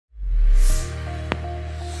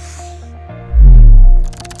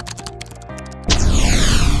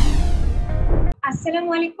আসসালামু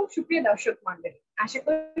আলাইকুম সুপ্রিয় দর্শক মণ্ডলী, আশা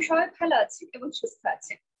করি সবাই ভালো আছেন এবং সুস্থ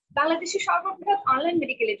আছেন। বাংলাদেশের সর্ববৃহৎ online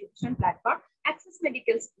medical education platform Axis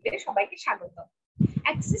medical স্কুলে সবাইকে স্বাগত।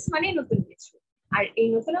 অ্যাক্সিস মানে নতুন কিছু, আর এই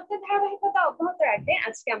নতুনত্বের ধারাবাহিকতা অব্যাহত রাখতে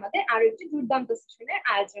আজকে আমাদের আরো একটি দুর্দান্ত সেশনের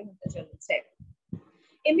আয়োজন হতে চলেছে।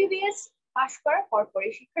 এমবিবিএস পাশ করার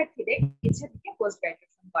পরপরই শিক্ষার্থীদের ইচ্ছা থেকে পোস্ট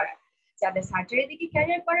গ্রাজুয়েশন করার, যাদের সার্জারি দিকে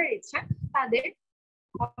ক্যারিয়ার করার ইচ্ছা তাদের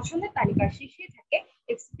পছন্দের তালিকার শীর্ষে থাকে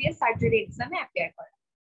এফসিপিএস সার্জারি এক্সামে অ্যাপিয়ার করা।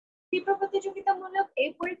 তীব্র প্রতিযোগিতামূলক এই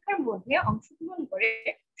পরীক্ষার মধ্যে অংশগ্রহণ করে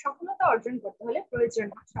সফলতা অর্জন করতে হলে প্রয়োজন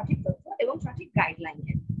সঠিক তথ্য এবং সঠিক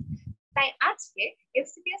গাইডলাইনের। তাই আজকে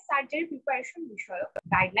এফসিপিএস সার্জারি প্রিপারেশন বিষয়ক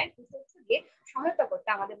গাইডলাইন তথ্য দিয়ে সহায়তা করতে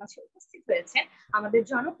আমাদের মাঝে উপস্থিত হয়েছেন আমাদের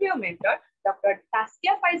জনপ্রিয় মেন্টর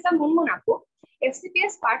ডক্টর.তাস্কিয়া ফাইজা মুমু আপু,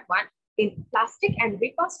 FCPS Part 1 in Plastic and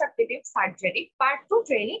Reconstructive Surgery, Part 2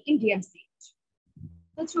 Training in DMCH।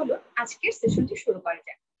 তো চলুন আজকের সেশনটি শুরু করা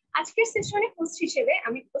যাক। আজকের সেশনে হোস্ট হিসেবে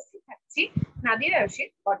আমি উপস্থিত থাকছি নাদিরা রশিদ,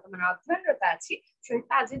 বর্তমানে অধ্যয়নরত আছি শহীদ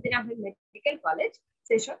Tajuddin Ahmed medical college,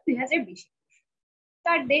 session 2020।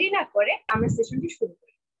 তার দেরি না করে আমরা সেশনটি শুরু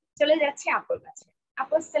করি। চলে যাচ্ছি আপুর কাছে।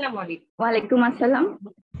 আপু আসসালামু আলাইকুম। ওয়ালাইকুম আসসালাম।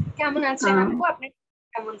 কেমন আছেন আপু? আপনি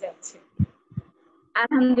কেমন যাচ্ছে?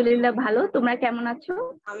 আলহামদুলিল্লাহ ভালো, তোমরা কেমন আছো?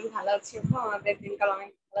 আমি ভালো আছি আপু, আমাদের দিনকাল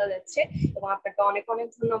অনেক ভালো যাচ্ছে এবং আপনাকে অনেক অনেক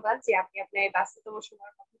ধন্যবাদ যে আপনি আপনার ব্যস্ততম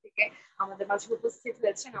সময়ের মধ্যে থেকে আমাদের মাঝে উপস্থিত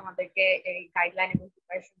হয়েছেন আমাদেরকে এই গাইডলাইন এবং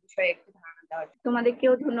প্রিপারেশন বিষয়ে একটু ধারণা দেওয়ার জন্য।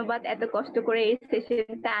 তোমাদেরকেও ধন্যবাদ এত কষ্ট করে এই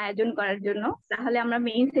সেশনটা আয়োজন করার জন্য। তাহলে আমরা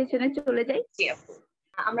মেইন সেশনে চলে যাই। জি আপু,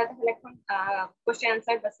 আমরা তাহলে এখন কোশ্চেন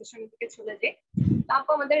আনসার বা সেশনের দিকে চলে যাই।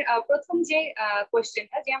 তারপর আমাদের প্রথম যে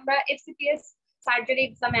কোশ্চেনটা, যে আমরা এফসিপিএস সার্জারি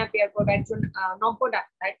এক্সামে অ্যাপিয়ার করব একজন নব্য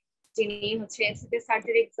ডাক্তার যিনি হচ্ছে এফসিপিএস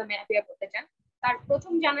সার্জারি এক্সামে অ্যাপিয়ার করতে চান, তার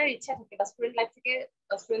প্রথম জানার ইচ্ছা থাকে বা স্টুডেন্ট লাইফ থেকে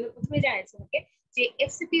স্টুডেন্টদের প্রথমে জানার ইচ্ছা থাকে যে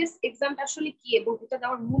এফসিপিএস এক্সামটা আসলে কি এবং এটা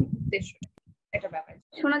দেওয়ার মূল উদ্দেশ্য, এটা ব্যাপারে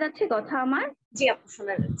শোনা যাচ্ছে কথা আমার? জি আপু,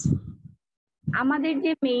 শোনা যাচ্ছে। আমাদের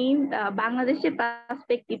যে মেইন বাংলাদেশের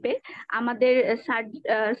পার্সপেক্টিভে আমাদের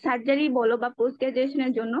সার্জারি বলো বা পোস্ট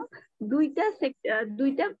গ্রাজুয়েশনের জন্য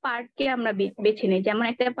দুইটা পার্টকে আমরা বেছে নিই। যেমন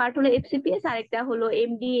একটা পার্ট হলো এফসিপিএস আর একটা হলো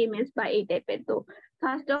এমডি এমএস বা এই টাইপের। তো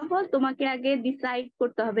ফার্স্ট অফ অল তোমাকে আগে ডিসাইড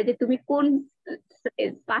করতে হবে যে তুমি কোন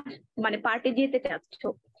মানে পার্টে যেতে চাচ্ছ।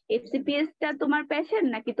 এফসিপিএস টা তোমার প্যাশন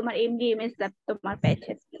নাকি তোমার এমডি এমএস টা তোমার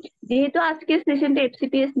প্যাশন? যেহেতু আজকের সেশনটা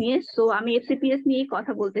এফসিপিএস নিয়ে, সো আমি এফসিপিএস নিয়ে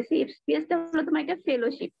কথা বলতেছি। এফসিপিএস টা হলো তোমার একটা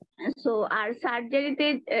ফেলোশিপ। সো আর সার্জারিতে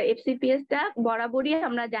এফসিপিএস টা বরাবরই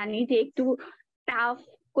আমরা জানি যে একটু টাফ,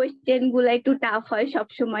 কোয়েশ্চেন গুলা একটু টাফ হয়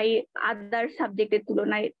সবসময় আদার সাবজেক্টের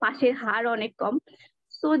তুলনায়, পাশের হার অনেক কম।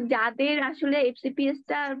 সো যাদের আসলে এফসিপিএস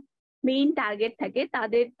টা মেইন টার্গেট থাকে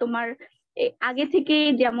তাদের তোমার আগে থেকে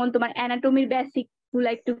যেমন তোমার অ্যানাটমির বেসিক গুলা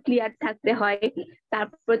একটু ক্লিয়ার থাকতে হয়।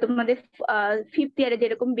 তারপরে তোমাদের ফিফথ ইয়ারে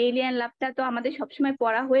যেরকম বেলিয়ান লাভটা তো আমাদের সবসময়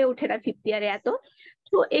পড়া হয়ে ওঠে না ফিফথ ইয়ারে এত,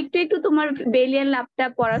 তো একটু একটু তোমার বেলিয়ান লাভটা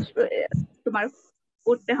পড়া তোমার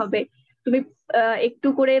করতে হবে। তুমি একটু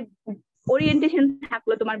করে ওরিয়েন্টেশন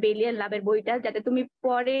থাকলো তোমার বেলিয়ান লাভের বইটা, যাতে তুমি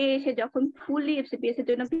পরে এসে যখন ফুললি এফসিপিএস এর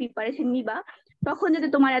জন্য প্রিপারেশন নিবা তখন যাতে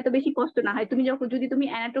তোমার এত বেশি কষ্ট না হয়। তুমি যদি তুমি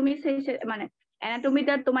অ্যানাটমি মানে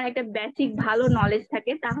অ্যানাটমিটার তোমার একটা বেসিক ভালো নলেজ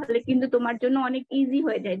থাকে তাহলে কিন্তু তোমার জন্য অনেক ইজি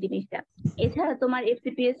হয়ে যায় জিনিসটা। এছাড়া তোমার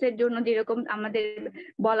এফসিপিএস এর জন্য যেরকম আমাদের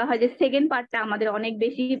বলা হয় যে সেকেন্ড পার্টটা আমাদের অনেক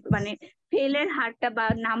বেশি মানে ফেলের হারটা বা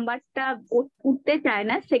নাম্বারটা উঠতে চায়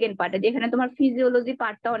না সেকেন্ড পার্টে, যেখানে তোমার ফিজিওলজি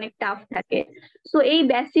পার্টটা অনেক টাফ থাকে। সো এই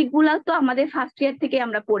বেসিক গুলা তো আমাদের ফার্স্ট ইয়ার থেকে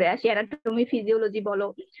আমরা পড়ে আসি, অ্যানাটমি ফিজিওলজি বলো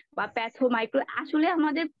বা প্যাথো মাইক্রো, আসলে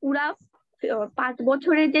আমাদের পুরা 5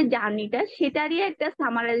 বছরের যে জার্নিটা সেটারই একটা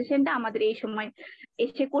সামারাইজেশনটা আমাদের এই সময়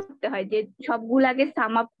এসে করতে হয়, যে সবগুলাকে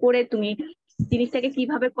সাম আপ করে তুমি জিনিসটাকে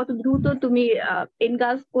কিভাবে কত দ্রুত তুমি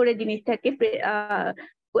এনগালফ করে জিনিসটাকে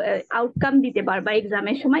আউটকাম দিতে পারবা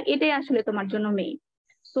এক্সামের সময়, এটাই আসলে তোমার জন্য মেইন।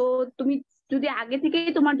 সো তুমি যদি আগে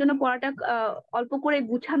থেকেই তোমার জন্য পড়াটা অল্প করে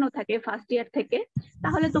গুছানো থাকে ফার্স্ট ইয়ার থেকে,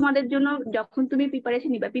 তাহলে তোমাদের জন্য যখন তুমি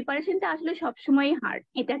প্রিপারেশন নিবা, প্রিপারেশনটা আসলে সবসময় হার্ড।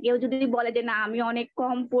 এটা কেউ যদি বলে যে না আমি অনেক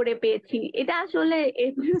কম পড়ে পেয়েছি, এটা আসলে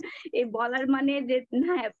বলার মানে যে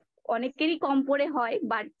হ্যাঁ অনেকেরই কম পড়ে হয়,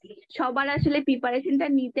 বাট সবার আসলে প্রিপারেশনটা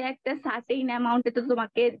নিতে একটা সার্টেইন অ্যামাউন্টে তো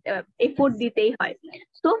তোমাকে এফোর্ট দিতেই হয়।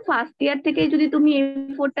 তো ফার্স্ট ইয়ার থেকে যদি তুমি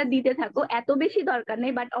এফোর্টটা দিতে থাকো, এত বেশি দরকার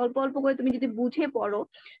নেই, বাট অল্প অল্প করে তুমি যদি বুঝে পড়ো,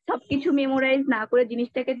 সবকিছু মেমোরাইজ না করে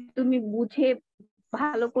জিনিসটাকে তুমি বুঝে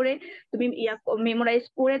ভালো করে তুমি মেমোরাইজ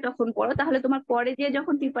করে তখন পড়ো, তাহলে তোমার পরে যে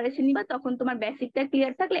যখন প্রিপারেশন নিবা তখন তোমার বেসিকটা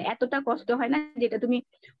ক্লিয়ার থাকলে এতটা কষ্ট হয় না। যেটা তুমি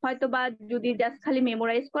হয়তো বা যদি জাস্ট খালি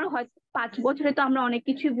মেমোরাইজ করো, হয়তো 5 বছরে তো আমরা অনেক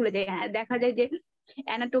কিছুই ভুলে যাই। হ্যাঁ দেখা যায় যে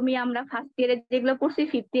অ্যানাটমি আমরা ফার্স্ট ইয়ারে যেগুলো পড়ছি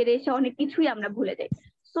ফিফথ ইয়ারে এসে অনেক কিছুই আমরা ভুলে যাই।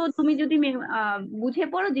 সো তুমি যদি বুঝে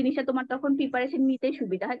পড়ো জিনিসটা, তোমার তখন প্রিপারেশন নিতে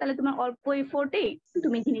সুবিধা হয়, তাহলে তোমার অল্প এফোর্টেই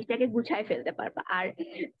তুমি জিনিসটাকে গুছায় ফেলতে পারবা। আর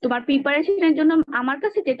তোমার প্রিপারেশনের জন্য আমার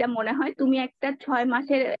কাছে যেটা মনে হয়, তুমি একটা 6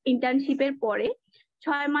 মাসের ইন্টার্নশিপের পরে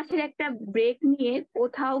 6 মাসের একটা ব্রেক নিয়ে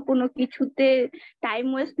কোথাও কোনো কিছুতে টাইম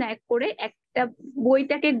ওয়েস্ট না করে একটা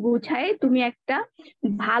বইটাকে গুছায় তুমি একটা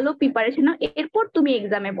ভালো প্রিপারেশন নাও, এরপর তুমি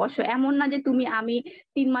এক্সামে বসো। এমন না যে আমি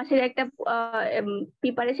 3 মাসের একটা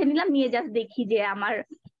প্রিপারেশন নিলাম, নিয়ে জাস্ট দেখি যে আমার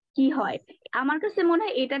কি হয়। আমার কাছে মনে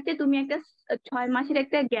হয় এটাতে তুমি একটা 6 মাসের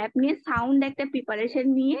একটা গ্যাপ নিয়ে সাউন্ড একটা প্রিপারেশন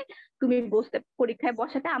নিয়ে তুমি পরীক্ষায়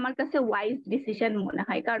বসাটা আমার কাছে ওয়াইজ ডিসিশন মনে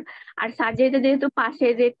হয়। কারণ আর সার্জারিতে যেহেতু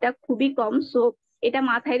পাশের রেটটা খুবই কম, সো এটা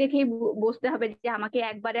মাথায় রেখেই বসতে হবে যে আমাকে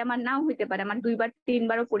একবারে আমার নাও হইতে পারে, আমার 2বার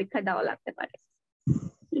 3বারও পরীক্ষা দেওয়া লাগতে পারে।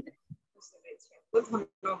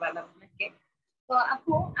 ধন্যবাদ আপনাকে। তো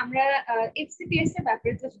আপু আমরা এফসিপিএস এর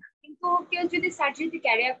ব্যাপারে তো জানি, কিন্তু কেউ যদি সার্জারিতে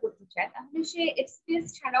ক্যারিয়ার করতে চায় তাহলে সে এফসিপিএস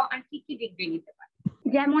ছাড়াও আর কি কি ডিগ্রি নিতে পারে?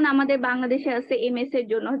 যেমন আমাদের বাংলাদেশে আছে এমএস এর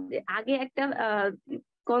জন্য, আগে একটা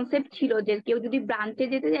কনসেপ্ট ছিল যে কেউ যদি ব্রাঞ্চে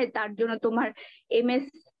যেতে যায় তার জন্য তোমার এমএস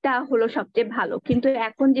টা হলো সবচেয়ে ভালো। কিন্তু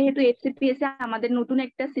এখন যেহেতু এফসিপিএস এ আমাদের নতুন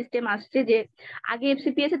একটা সিস্টেম আসছে যে আগে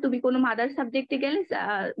এফসিপিএস এ তুমি কোনো মাদার সাবজেক্টে গেলে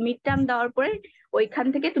মিড টার্ম দেওয়ার পরে ওইখান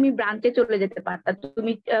থেকে তুমি ব্রাঞ্চে চলে যেতে পারতা।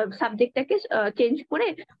 তুমি সাবজেক্টটাকে চেঞ্জ করে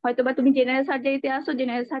হয়তোবা তুমি জেনারেল সার্জারিতে আসো,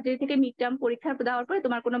 জেনারেল সার্জারি থেকে মিড টার্ম পরীক্ষা দেওয়ার পরে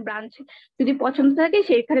তোমার কোনো ব্রাঞ্চ যদি পছন্দ থাকে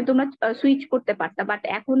সেখানে তোমরা সুইচ করতে পারতা। বাট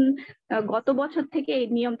এখন গত বছর থেকে এই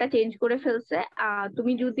নিয়মটা চেঞ্জ করে ফেলছে।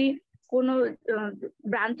 তুমি যদি কোনো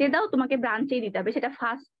ব্রাঞ্চে দাও তোমাকে ব্রাঞ্চেই দিতে হবে, সেটা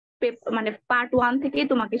ফার্স্ট মানে পার্ট 1 থেকেই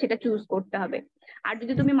তোমাকে সেটা চুজ করতে হবে। আর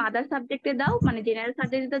যদি তুমি মাদার সাবজেক্টে দাও মানে জেনারেল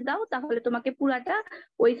সার্জারিতে দাও তাহলে তোমাকে পুরাটা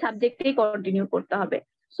ওই সাবজেক্টেই কন্টিনিউ করতে হবে।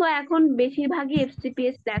 সো এখন বেশিরভাগই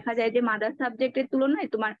এফসিপিএস দেখা যায় যে মাদার সাবজেক্টের তুলনায়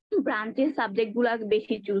তোমার ব্রাঞ্চের সাবজেক্ট গুলা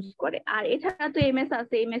বেশি চুজ করে। আর এছাড়া তো এমএস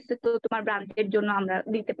আছে, এমএস এ তো তোমার ব্রাঞ্চের জন্য আমরা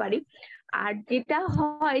দিতে পারি। আর যেটা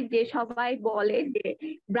হয় যে সবাই বলে যে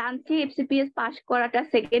ব্রাঞ্চে এফসিপিএস পাস করাটা,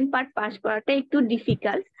 সেকেন্ড পার্ট পাস করাটা একটু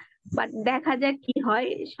ডিফিকাল্ট, বাট দেখা যাক কি হয়।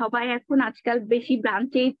 সবাই এখন আজকাল বেশি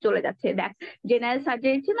ব্রাঞ্চেই চলে যাচ্ছে। দেখ জেনারেল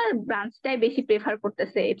সার্জারি ছিল ব্রাঞ্চটাই বেশি প্রেফার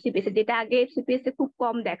করতেছে এফসিপিএস এ, যেটা আগে এফসিপিএস এ খুব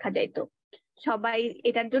কম দেখা যাইতো। সবাই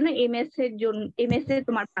এটার জন্য এমএস এর জন্য এমএস এ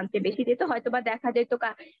তোমার ব্রাঞ্চে বেশি দিত, হয়তো বা দেখা যেত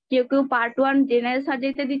কেউ কেউ পার্ট 1 জেনারেল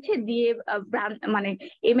সার্জারিতে দিচ্ছে দিয়ে মানে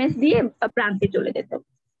এমএস দিয়ে ব্রাঞ্চে চলে যেত,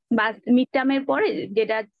 বা মিড টার্মের পরে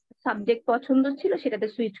যেটা সাবজেক্ট পছন্দ ছিল সেটাতে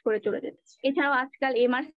সুইচ করে চলে যেত। এছাড়াও আজকাল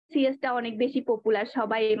এমআরসিএস টা অনেক বেশি পপুলার,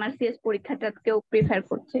 সবাই এমআরসিএস পরীক্ষাটাকেও প্রেফার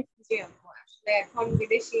করছে। জি আপু, আসলে এখন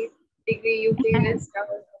বিদেশি ডিগ্রি ইউপিএস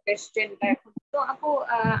বেস্ট ট্রেন্ডটা এখন। তো আপু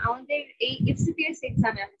আমাদের এই এফসিপিএস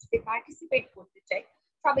এক্সামে আমরা যদি পার্টিসিপেট করতে চাই,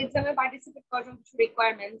 সব এক্সামে পার্টিসিপেট করার জন্য কিছু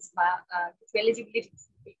রিকোয়ারমেন্টস বা কিছু এলিজিবিলিটি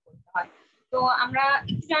ফিল করতে হয়। তো আমরা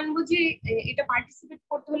একটু জানবো যে এটা পার্টিসিপেট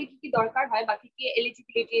করতে হলে কি কি দরকার হয় বা কি কি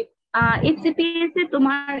এলিজিবিলিটি? এফসিপিএস এ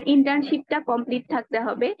তোমার ইন্টার্নশিপটা কমপ্লিট থাকতে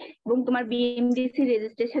হবে এবং তোমার বিএমডিসি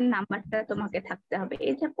রেজিস্ট্রেশন নাম্বারটা তোমাকে থাকতে হবে।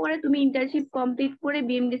 এছাড়া পরে তুমি ইন্টার্নশিপ কমপ্লিট করে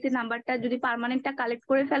বিএমডিসি নাম্বারটা যদি পার্মানেন্টটা কালেক্ট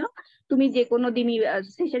করে ফেলো, তুমি যে কোনো দিনই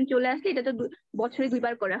সেশন চলে আসলে, এটা তো বছরে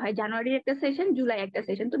 2বার করে হয়, জানুয়ারির একটা সেশন, জুলাই একটা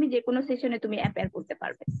সেশন, তুমি যে কোনো সেশনে তুমি অ্যাপিয়ার করতে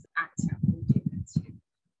পারবে। আচ্ছা, ঠিক আছে।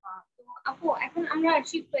 তো আপু এখন আমরা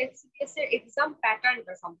শিখবো এফসিপিএস এর এক্সাম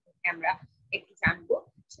প্যাটার্নটা সম্পর্কে আমরা একটু জানবো।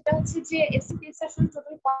 সেটা হচ্ছে যে এফসিপিএস আসলে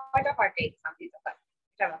টোটাল কয়টা পার্টে এক্সাম দিতে হয়?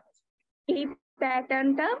 এই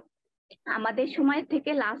প্যাটার্নটা আমাদের সময়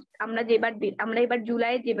থেকে লাস্ট আমরা এবার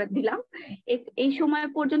জুলাই যেবার দিলাম, এই সময়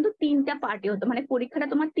পর্যন্ত 3টা পার্টি হতো, মানে পরীক্ষাটা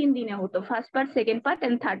তোমার 3 দিনে হতো, first part, second part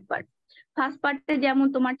and third part. First পার্টে যেমন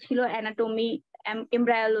তোমার ছিল অ্যানাটমি,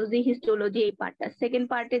 এমব্রায়োলজি, হিস্টোলজি এই পার্টটা। সেকেন্ড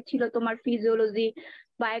পার্টে ছিল তোমার ফিজিওলজি,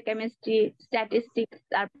 বায়োকেমিস্ট্রি, স্ট্যাটিস্টিক্স,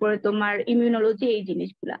 তারপরে তোমার ইমিউনোলজি, এই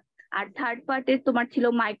জিনিসগুলা। আর থার্ড পার্টে তোমার ছিল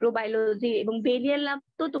মাইক্রোবায়োলজি এবং বেলিয়ার ল্যাব।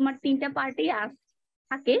 তো তোমার 3টা পার্টেই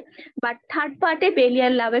থাকে, বাট থার্ড পার্টে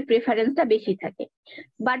বেলিয়ার ল্যাবের প্রেফারেন্সটা বেশি থাকে।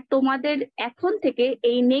 বাট তোমাদের এখন থেকে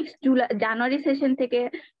এই নেক্সট জানুয়ারি সেশন থেকে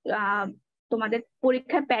তোমাদের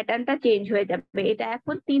পরীক্ষার প্যাটার্নটা চেঞ্জ হয়ে যাবে। এটা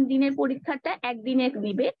এখন 3 দিনের পরীক্ষাটা 1 দিনে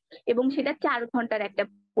নিবে এবং সেটা 4 ঘন্টার একটা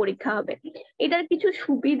পরীক্ষা হবে। এটার কিছু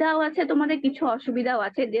সুবিধাও আছে, তোমাদের কিছু অসুবিধাও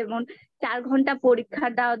আছে। যেমন 4 ঘন্টা পরীক্ষা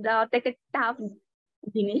দেওয়াটা একটা টাফ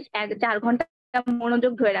জিনিস, 4 ঘন্টা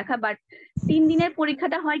মনোযোগ ধরে রাখা। বাট 3 দিনের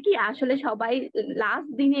পরীক্ষাটা হয় কি, আসলে সবাই লাস্ট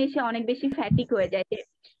দিনে এসে অনেক বেশি ফ্যাটিক হয়ে যায়, যে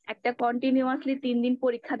একটা কন্টিনিউয়াসলি 3 দিন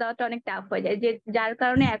পরীক্ষা দেওয়াটা অনেক টাফ হয়ে যায়, যে যার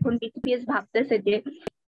কারণে এখন বিসিপিএস ভাবতেছে যে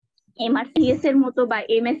MRCS এর মতো বা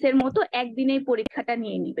MS এর মতো একদিনেই পরীক্ষাটা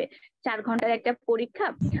নিয়ে নিবে, 4 ঘন্টার একটা পরীক্ষা।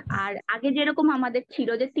 আর আগে যেরকম আমাদের ছিল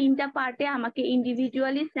যে 3টা পার্টে আমাকে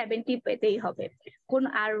ইন্ডিভিজুয়ালি 70 পেতেই হবে,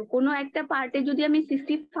 কোনো একটা পার্টে যদি আমি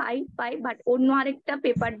 65 পাই বাট অন্য আরেকটা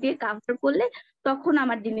পেপার দিয়ে কাভার করলে তখন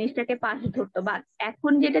আমার জিনিসটাকে পাস ধরতো। বা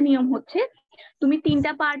এখন যেটা নিয়ম হচ্ছে, তুমি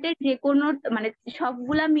 3টা পার্টের যে কোনো মানে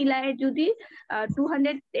সবগুলা মিলায়ে যদি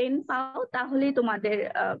 210 পাও তাহলেই তোমাদের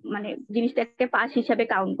মানে জিনিসটাকে পাস হিসাবে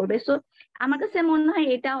কাউন্ট করবে। সো আমার কাছে মনে হয়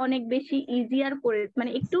এটা অনেক বেশি ইজিয়ার করে, মানে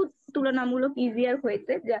একটু তুলনামূলক ইজিয়ার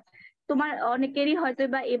হয়েছে। যা তোমার অনেকেরই হয়তো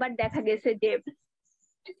বা এবার দেখা গেছে যে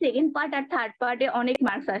সেকেন্ড পার্ট আর থার্ড পার্টে অনেক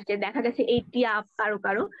মার্কস আসছে, দেখা গেছে 80 আপ কারো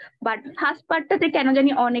কারো, বাট ফার্স্ট পার্টটাতে কেন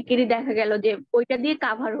জানি অনেকেরই দেখা গেল যে ওইটা দিয়ে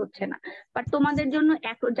কাভার হচ্ছে না। বাট তোমাদের জন্য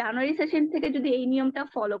জানুয়ারি সেশন থেকে যদি এই নিয়মটা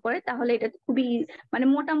ফলো করে তাহলে এটা খুবই মানে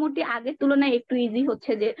মোটামুটি আগের তুলনায় একটু ইজি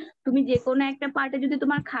হচ্ছে, যে তুমি যে কোনো একটা পার্টে যদি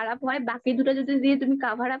তোমার খারাপ হয় বাকি দুটো যদি দিয়ে তুমি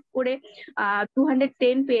কাভার আপ করে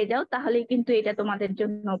 210 পেয়ে যাও তাহলেই কিন্তু এটা তোমাদের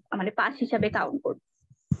জন্য মানে পাস হিসাবে কাউন্ট করবে।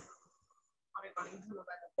 অনেক অনেক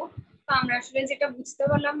ধন্যবাদ আপু। তো আমরা আসলে যেটা বুঝতে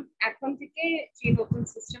পারলাম এখন থেকে যে নতুন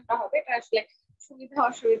সিস্টেমটা হবে এটা আসলে সুবিধা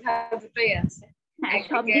অসুবিধা দুটোই আছে। হ্যাঁ,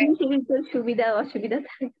 সব একদিকে জিনিসেরই তো সুবিধা অসুবিধা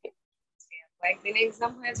থাকে। একদিনে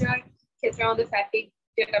এক্সাম হয়ে যাওয়ার ক্ষেত্রে আমাদের ফ্যাটিক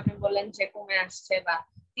যেটা আপনি বললেন যে কমে আসছে, বা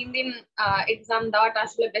 3 দিন এক্সাম দেওয়াটা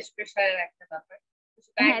আসলে বেশ প্রেশারের একটা ব্যাপার।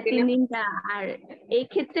 হ্যাঁ, 3 দিনটা। আর এই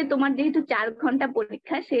ক্ষেত্রে তোমার যেহেতু 4 ঘন্টা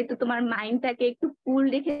পরীক্ষা, সেহেতু তোমার মাইন্ডটাকে একটু কুল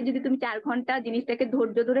রেখে যদি তুমি 4 ঘন্টা জিনিসটাকে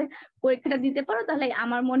ধৈর্য ধরে পরীক্ষাটা দিতে পারো তাহলে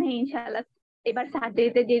আমার মনে হয় ইনশাআল্লাহ এবার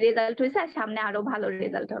সার্জারিতে যে রেজাল্ট হয়েছে আর সামনে আরো ভালো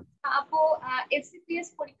রেজাল্ট হবে। আপু এফসিপিএস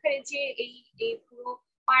পরীক্ষার যে এই এই পুরো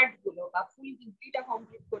পার্ট গুলো বা ফুল ডিগ্রিটা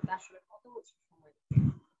কমপ্লিট করতে আসলে কত বছর সময় লাগে?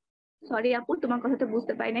 সরি আপু, তোমার কথাটা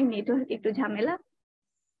বুঝতে পারি নাই, নেটওয়ার্ক একটু ঝামেলা।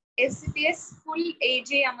 এফসিপিএস ফুল এই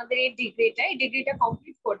যে আমাদের এই ডিগ্রিটা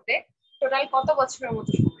কমপ্লিট করতে টোটাল কত বছরের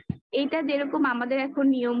মতো সময়? এইটা যেরকম আমাদের এখন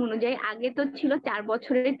নিয়ম অনুযায়ী, আগে তো ছিল 4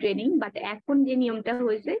 বছরের ট্রেনিং, বাট এখন যে নিয়মটা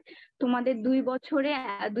হয়েছে তোমাদের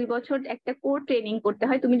 2 বছর একটা কোর ট্রেনিং করতে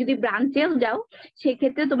হয়। তুমি যদি ব্রাঞ্চেও যাও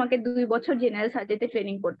সেক্ষেত্রে তোমাকে 2 বছর জেনারেল সাবজেক্টে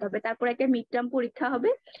ট্রেনিং করতে হবে, তারপর একটা মিড টার্ম পরীক্ষা হবে।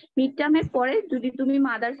 মিড টার্মের পরে যদি তুমি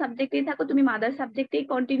মাদার সাবজেক্টেই থাকো তুমি মাদার সাবজেক্টেই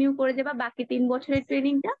কন্টিনিউ করে যাবা বাকি 3 বছরের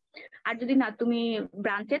ট্রেনিংটা। আর যদি না তুমি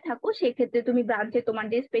ব্রাঞ্চে থাকো সেক্ষেত্রে তুমি ব্রাঞ্চে তোমার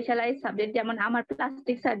যে স্পেশালাইজ সাবজেক্ট, যেমন আমার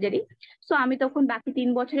প্লাস্টিক সার্জারি, সো আমি তখন বাকি 3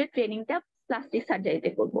 বছরের ট্রেনিংটা প্লাস্টিক সার্জারিতে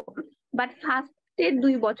করব। বাট ফার্স্টের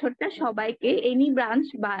 2 বছরটা সবাইকে এনি ব্রাঞ্চ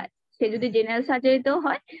বা সে যদি জেনারেল সার্জারিতেও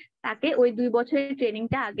হয় তাকে ওই 2 বছরের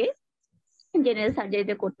ট্রেনিংটা আগে জেনারেল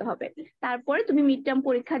সার্জারিতে করতে হবে। তারপরে তুমি মিড টার্ম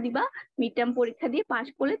পরীক্ষা দিবা, মিড টার্ম পরীক্ষা দিয়ে পাশ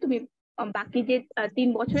করলে তুমি বাকি যে 3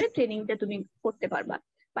 বছরের ট্রেনিংটা তুমি করতে পারবা।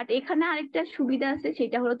 বাট এখানে আরেকটা সুবিধা আছে,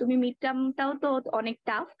 সেটা হলো তুমি মিড টার্মটাও তো অনেক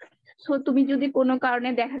টাফ। সো তুমি যদি কোনো কারণে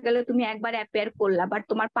দেখা গেল তুমি একবার অ্যাপিয়ার করলা বাট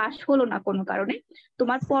তোমার পাস হলো না কোনো কারণে,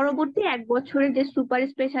 তোমার পরবর্তী 1 বছরের যে সুপার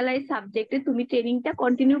স্পেশালাইজ সাবজেক্টে তুমি ট্রেনিংটা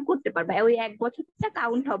কন্টিনিউ করতে পারবা, ওই 1 বছরটা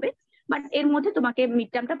কাউন্ট হবে, বাট এর মধ্যে তোমাকে মিড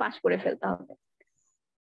টার্মটা পাস করে ফেলতে হবে।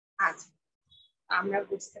 আচ্ছা, আমরা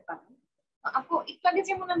বুঝতে পারলাম। আপু একটু আগে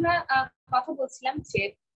যেমন আমরা কথা বলছিলাম যে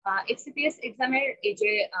এফসিপিএস এক্সামের এই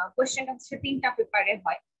যে কোয়েশ্চেনটা হচ্ছে 3টা পেপারে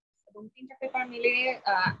হয়, এবং 3টা পেপার মিলে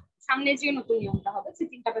সামনে যে নতুন নিয়মটা হবে যে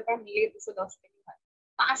 3টা পেপার মিলে 210 পেজ হয়।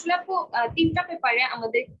 আসলে আপু 3টা পেপারে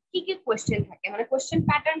আমাদের কি কি কোয়েশ্চেন থাকে, মানে কোয়েশ্চেন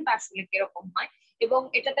প্যাটার্নটা আসলে কিরকম হয়, এবং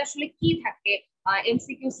এটাতে আসলে কি থাকে?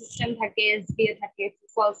 এমসিকিউ সিস্টেম থাকে, এসবিএ থাকে,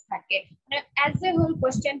 ফলস থাকে, মানে as a whole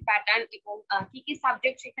question pattern, এবং কি কি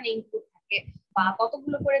সাবজেক্ট সেখানে ইনক্লুড থাকে বা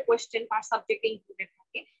কতগুলো করে কোয়েশ্চেন পার সাবজেক্টে ইনক্লুডেড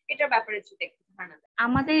থাকে, এটার ব্যাপারে যদি একটু ধারণা দেন।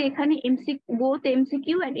 আমাদের এখানে both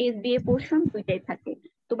MCQ and SBA portion দুইটাই থাকে।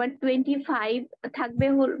 তোমার 25 থাকবে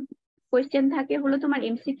হল কোয়েশ্চেন থাকে হলো তোমার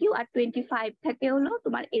এমসিকিউ, আর 25 থাকে হলো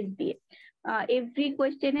তোমার SBA. Every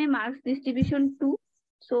কোয়েশ্চেনে marks distribution 2,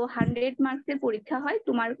 so 100 মার্কসের পরীক্ষা হয়।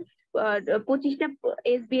 তোমার 25টা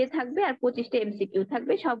এসবিএ থাকবে আর 25টা এমসিকিউ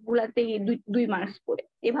থাকবে, সবগুলাতেই 2 মার্কস করে।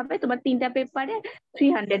 এভাবে তোমার 3টা পেপারে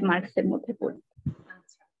 300 মার্কসের মধ্যে পড়ে।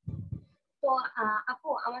 আচ্ছা, তো আপু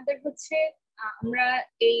আমাদের হচ্ছে আমরা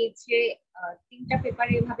এই যে 3টা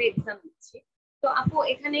পেপারে এভাবে এক্সাম দিচ্ছি, তো আপু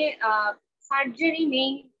এখানে সার্জারি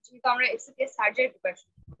মেইন, যেহেতু আমরা এফসিপিএস সার্জারি প্রিপারেশন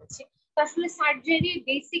করছি, তো আসলে সার্জারি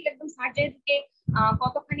বেসিক একদম সার্জারি থেকে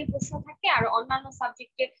কতখানি প্রশ্ন থাকে, আর অন্যান্য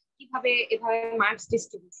সাবজেক্টে কিভাবে এভাবে মার্কস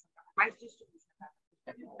ডিস্ট্রিবিউশন?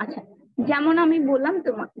 আচ্ছা, যেমন আমি বললাম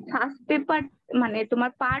তোমার ফার্স্ট পেপার মানে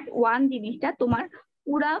তোমার পার্ট 1 জিনিসটা তোমার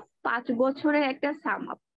পুরা 5 বছরের একটা সাম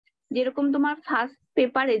আপ। যেরকম তোমার ফার্স্ট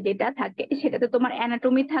পেপারে যেটা থাকে সেটাতে তোমার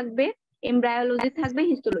অ্যানাটমি থাকবে, এমব্রায়োলজি থাকবে,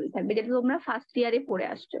 হিস্টোলজি থাকবে, যেটা তোমরা ফার্স্ট ইয়ারে পড়ে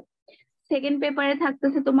আসছো। সেকেন্ড পেপারে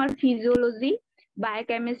থাকতেছে তোমার ফিজিওলজি,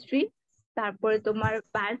 বায়োকেমিস্ট্রি, তারপরে তোমার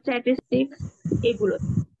বায়োস্ট্যাটিস্টিক্স, এগুলো।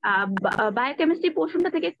 বায়োকেমিস্ট্রি পোর্শনটা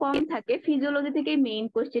থেকে কম থাকে, ফিজিওলজি থেকে মেইন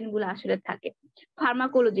কোশ্চেন গুলো আসলে থাকে,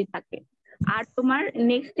 ফার্মাকোলজি থাকে। আর তোমার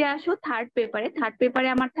নেক্সটে আসো থার্ড পেপারে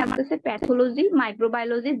আমার থাকতেছে প্যাথোলজি,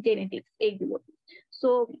 মাইক্রোবায়োলজি, জেনেটিক্স এইগুলো। সো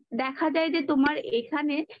দেখা যায় যে তোমার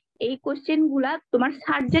এখানে এই কোশ্চেন গুলা তোমার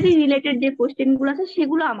সার্জারি রিলেটেড যে কোশ্চেন গুলো আছে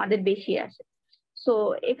সেগুলো আমাদের বেশি আসে। সো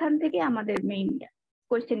এখান থেকে আমাদের মেইন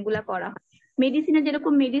কোশ্চেন গুলা করা হয়। মেডিসিনে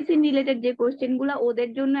যেরকম মেডিসিন রিলেটেড যে কোশ্চেন গুলা ওদের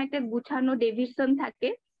জন্য একটা গুছানো ডেভিশন থাকে,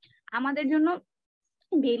 আমাদের জন্য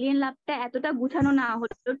বেলিয়ান লাভটা এতটা গুছানো না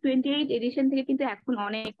হলেও 28 এডিশন থেকে কিন্তু এখন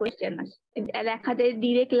অনেক কোয়েশ্চেন আসে, দেখা যায়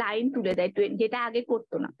ডিরেক্ট লাইন তুলে দেয়, যেটা আগে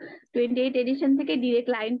করতো না। 28 এডিশন থেকে ডিরেক্ট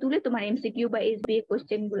লাইন তুলে তোমার এমসিকিউ বা এসবিএ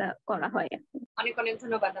কোয়েশ্চেন গুলা করা হয়। অনেক অনেক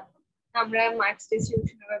ধন্যবাদ আপু। আমরা মার্কস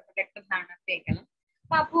ডিস্ট্রিবিউশনের ব্যাপারে একটা ধারণা পেয়ে গেলাম।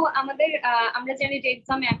 আপু আমাদের আমরা জানি যে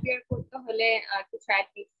এক্সামে অ্যাপিয়ার করতে হলে কিছু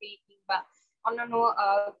অ্যাডমিট ফি কিংবা অন্যান্য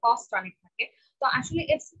কস্ট অনেক থাকে। তো আসলে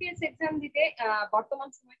এফসিপিএস এক্সাম দিতে বর্তমান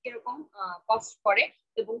সময় কিরকম কস্ট পড়ে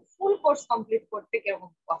এবং ফুল কোর্স কমপ্লিট করতে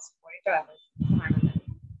কিরকম কস্ট পড়ে, এটা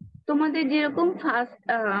তোমাদের যেরকম ফার্স্ট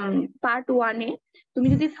পার্ট 1-এ তুমি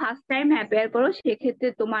যদি ফার্স্ট টাইম অ্যাপিয়ার করো সেক্ষেত্রে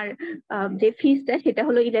তোমার যে ফিসটা সেটা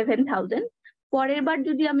হলো 11,000। পরের বার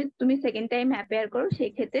যদি তুমি সেকেন্ড টাইম অ্যাপিয়ার করো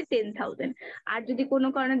সেক্ষেত্রে 10,000। আর যদি কোনো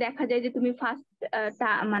কারণে দেখা যায় যে তুমি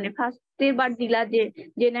ফার্স্টে বার দিলা যে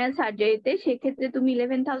জেনারেল সার্জারিতে, সেক্ষেত্রে তুমি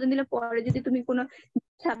 11,000 দিলে পরে যদি তুমি কোনো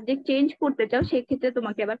সাবজেক্ট চেঞ্জ করতে চাও সেক্ষেত্রে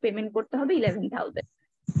তোমাকে আবার পেমেন্ট করতে হবে 11,000।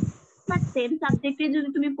 বাট সেম সাবজেক্টে যদি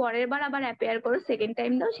তুমি পরের বার আবার অ্যাপিয়ার করো সেকেন্ড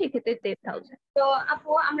টাইম দাও সেক্ষেত্রে 10,000। তো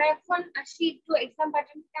আপু আমরা এখন আসি একটু এক্সাম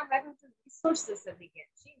প্যাটার্ন থেকে, আমরা এখন রিসোর্সেস এর দিকে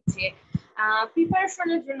আসি যে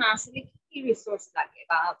প্রিপারেশনের জন্য আসলে কি কি রিসোর্স লাগে,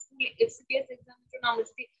 বা ফুল এফসিপিএস এক্সামের জন্য আমরা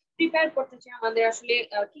যদি প্রিপেয়ার করতে চাই আমাদের আসলে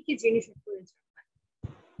কি কি জিনিসের প্রয়োজন?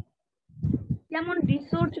 যেমন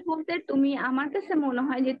রিসোর্স বলতে আমার কাছে মনে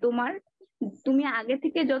হয় যে তুমি আগে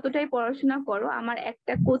থেকে যতটাই পড়াশোনা করো, আমার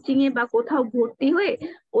একটা কোচিং এ বা কোথাও ভর্তি হয়ে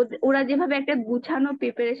ওরা যেভাবে একটা গুছানো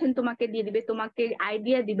প্রিপারেশন তোমাকে দিয়ে দিবে, তোমাকে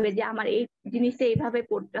আইডিয়া দিবে যে আমার এই জিনিসটা এইভাবে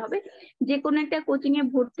পড়তে হবে। যে কোনো একটা কোচিং এ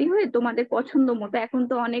ভর্তি হয়ে তোমাদের পছন্দ মতো, এখন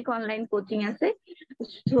তো অনেক অনলাইন কোচিং আছে,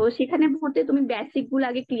 তো সেখানে ভর্তি তুমি বেসিক গুলো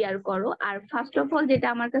আগে ক্লিয়ার করো। আর ফার্স্ট অফ অল যেটা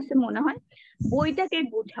আমার কাছে মনে হয়, বইটাকে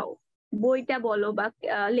গুছাও। বইটা বলো বা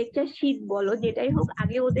লেকচার শিট বলো, যেটাই হোক,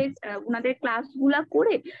 আগে ওনাদের ক্লাস গুলা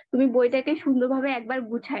করে তুমি বইটাকে সুন্দরভাবে একবার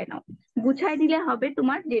গুছায় নাও। গুছাই দিলে হবে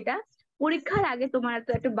তোমার যেটা পরীক্ষার আগে তোমার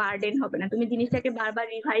তো একটা বার্ডেন হবে না, তুমি জিনিসটাকে বারবার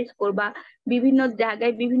রিভাইজ করবা। বিভিন্ন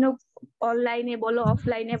জায়গায় বিভিন্ন অনলাইনে বলো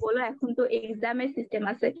অফলাইনে বলো, এখন তো এক্সামের সিস্টেম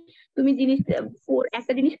আছে, তুমি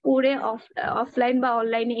একটা জিনিস পড়ে অফলাইন বা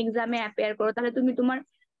অনলাইনে এক্সামে অ্যাপিয়ার করো, তাহলে তুমি তোমার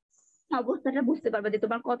অবস্থাটা বুঝতে পারবা যে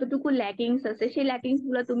তোমার কতটুকু ল্যাকিংস আছে, সেই ল্যাকিংস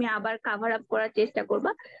গুলো তুমি আবার কাভার আপ করার চেষ্টা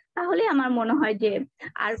করবা। তাহলে আমার মনে হয় যে,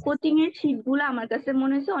 আর কোচিং এর শীট গুলো আমার কাছে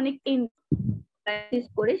মনে হচ্ছে অনেক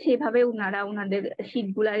করে সেভাবে ওনাদের শীট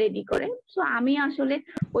গুলা রেডি করে। তো আমি আসলে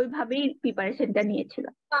ওইভাবেই প্রিপারেশনটা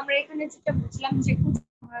নিয়েছিলাম। তো আমরা এখানে যেটা বুঝলাম যে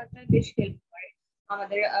বেশ হেল্প করে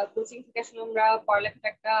আমাদের কোচিং থেকে, আসলে আমরা পড়ালেখাটা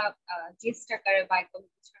একটা জিস্ট আকারে বা একদম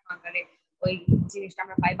আকারে ওই জিনিসটা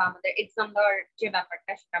আমরা পাই, বা আমাদের এক্সাম দেওয়ার যে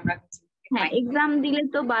ব্যাপারটা সেটা আমরা হ্যাঁ, এক্সাম দিলে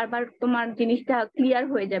তো বারবার তোমার জিনিসটা ক্লিয়ার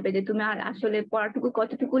হয়ে যাবে যে তুমি আর আসলে পড়াটুকু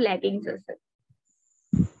কতটুকু ল্যাকিংস আছে।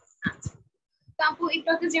 তো আপু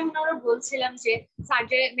একটু যেমন আমরা বলছিলাম যে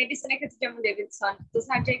সার্জারি মেডিসিনের ক্ষেত্রে যেমন ডেভিডসন, তো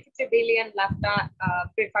সার্জারির ক্ষেত্রে বেলিয়ান লাভটা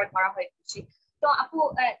প্রেফার করা হয় বেশি। তো আপু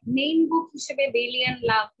মেইন বুক হিসেবে বেলিয়ান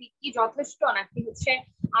লাভ কি যথেষ্ট, নাকি হচ্ছে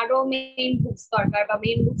আরো মেইন বুকস দরকার, বা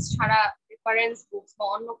মেইন বুকস ছাড়া রেফারেন্স বুকস বা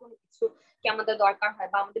অন্য কোনো কিছু কি আমাদের দরকার হয়,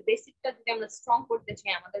 বা আমাদের বেসিকটা যদি আমরা স্ট্রং করতে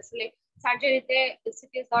চাই, আমাদের আসলে সার্জারিতে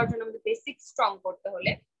সিপিএস দেওয়ার জন্য আমাদের বেসিক স্ট্রং করতে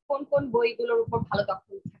হলে কোন কোন বইগুলোর উপর ভালো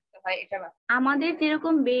দখল থাকতে হয়, এটা আমাদের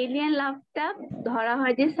যেরকম বেলিয়ান লাভটা ধরা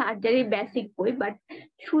হয় যে সার্জারি বেসিক বই, বাট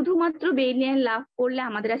শুধুমাত্র বেলিয়ান লাভ করলে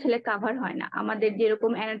আমাদের আসলে কাভার হয় না। আমাদের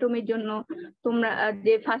যেরকম অ্যানাটমির জন্য তোমরা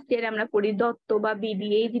যে ফার্স্ট ইয়ারে আমরা পড়ি দত্ত বা বিডি,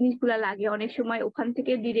 এই জিনিসগুলো লাগে, অনেক সময় ওখান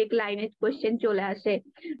থেকে ডিরেক্ট লাইনে কোয়েশ্চেন চলে আসে,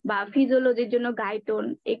 বা ফিজিওলজির জন্য গাইটন,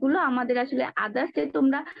 এগুলো আমাদের আসলে আদার্স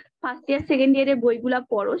তোমরা ফার্স্ট ইয়ার সেকেন্ড ইয়ারে বইগুলা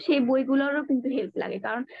পড়ো সেই বইগুলোরও কিন্তু হেল্প লাগে।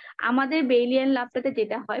 কারণ আমাদের বেলিয়ান লাভটাতে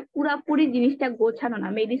যেটা হয়, পুরাপুরি জিনিসটা গোছানো না।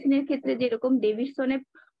 মেডিসিনের ক্ষেত্রে যেরকম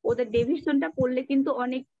ওদের ডেভিশনটা পড়লে কিন্তু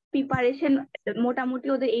অনেক প্রিপারেশন মোটামুটি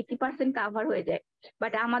ওদের 80% কাভার হয়ে যায়,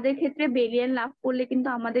 বাট আমাদের ক্ষেত্রে বেলিয়ান লাভ করলে কিন্তু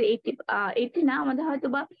আমাদের 80 না, আমাদের হয়তো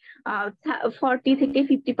বা 40 থেকে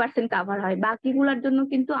 50% কাভার হয়। বাকিগুলোর জন্য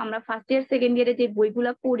কিন্তু আমরা ফার্স্ট ইয়ার সেকেন্ড ইয়ারে যে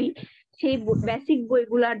বইগুলা পড়ি সেই বেসিক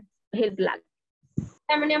বইগুলার হেল্প লাগে।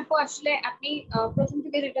 তার মানে আপু আসলে আপনি প্রথম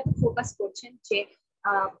থেকে যেটাতে ফোকাস করছেন যে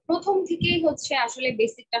প্রথম থেকেই হচ্ছে আসলে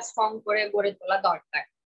বেসিকটা স্ট্রং করে গড়ে তোলা দরকার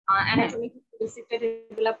অ্যানাটমি বেসিকটা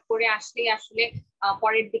ডেভেলপ করে আসলেই আসলে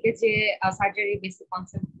পরের দিকে যে সার্জারি বেসিক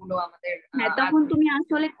কনসেপ্ট গুলো আমাদের হ্যাঁ, তখন তুমি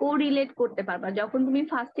আসলে কোরিলেট করতে পারবা। যখন তুমি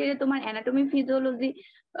ফার্স্ট ইয়ারে তোমার অ্যানাটমি ফিজিওলজি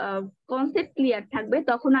কনসেপ্ট ক্লিয়ার থাকবে,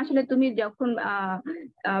 তখন আসলে তুমি যখন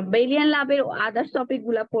বেলিয়ান ল্যাবের আদার্স টপিক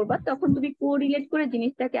গুলা পড়বা, তখন তুমি কোরিলেট করে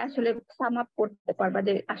জিনিসটাকে আসলে সাম আপ করতে পারবা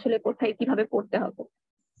যে আসলে কোথায় কিভাবে পড়তে হবে।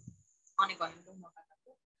 অনেক অনেক ধন্যবাদ আপু।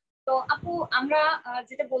 তো আপু আমরা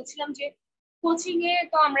যেটা বলছিলাম যে কোচিং এ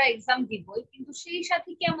তো আমরা এক্সাম দিবই, কিন্তু সেই সাথে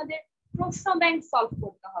কি আমাদের প্রশ্ন ব্যাংক সলভ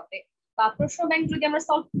করতে হবে, বা প্রশ্ন ব্যাংক যদি আমরা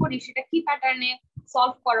সলভ করি সেটা কি প্যাটার্নে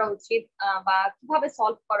সলভ করা উচিত, বা কিভাবে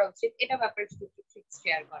সলভ করা উচিত, এটা ব্যাপারে যদি একটু ট্রিক্স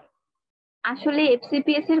শেয়ার করেন। আসলে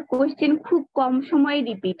এফসিপিএস এর কোশ্চেন খুব কম সময়ে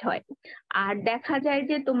রিপিট হয়, আর দেখা যায়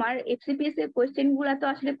যে তোমার এফসিপিএস এর কোশ্চেন গুলা তো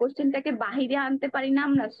আসলে কোশ্চেনটাকে বাহিরে আনতে পারি না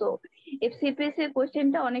আমরা। সো এফসিপিএস এর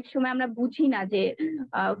কোশ্চেনটা অনেক সময় আমরা বুঝি না যে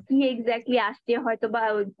কি এক্স্যাক্টলি আসছে, হয়তো বা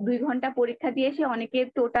 2 ঘন্টা পরীক্ষা দিয়ে এসে অনেকে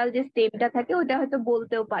টোটাল যে স্টেপটা থাকে ওটা হয়তো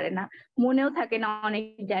বলতেও পারে না, মনেও থাকে না অনেক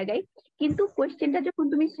জায়গায়। কিন্তু কোশ্চেনটা যখন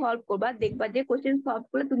তুমি সলভ করবা, দেখবা যে কোশ্চেন সলভ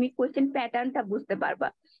করলে তুমি কোশ্চেন প্যাটার্নটা বুঝতে পারবা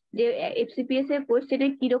যে এফসিপিএস এর কোশ্চেনে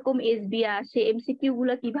কিরকম এসবি আসে, এমসিকিউ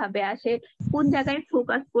গুলো কিভাবে আসে, কোন জায়গায়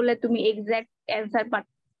ফোকাস করলে তুমি এক্সাক্ট অ্যান্সার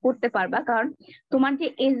করতে পারবা। কারণ তোমার যে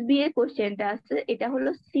এসবি এর কোশ্চেনটা আছে এটা হলো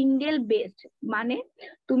সিঙ্গেল বেসড, মানে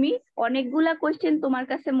তুমি অনেকগুলা কোশ্চেন তোমার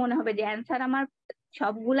কাছে মনে হবে যে অ্যান্সার আমার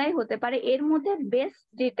সবগুলাই হতে পারে, এর মধ্যে বেস্ট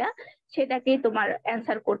যেটা সেটাকেই তোমার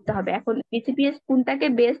অ্যান্সার করতে হবে। এখন বিসিপিএস কোনটাকে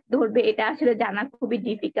বেস্ট ধরবে এটা আসলে জানা খুবই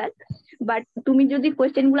ডিফিকাল্ট, বাট তুমি যদি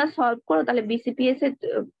কোশ্চেন গুলা সলভ করো তাহলে বিসিপিএস এর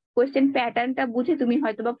কোয়েশ্চেন প্যাটার্নটা বুঝে তুমি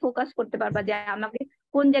হয়তো বা ফোকাস করতে পারবা যে আমাকে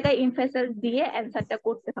কোন জায়গায় এমফাসিস দিয়ে অ্যান্সারটা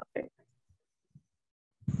করতে হবে।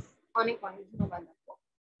 অনেক অনেক ধন্যবাদ আপু।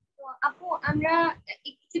 তো আপু আমরা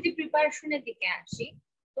একটু যদি প্রিপারেশনের দিকে আসি,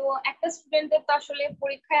 তো একটা স্টুডেন্টের তো আসলে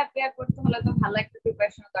পরীক্ষায় অ্যাপিয়ার করতে হলে তো ভালো একটা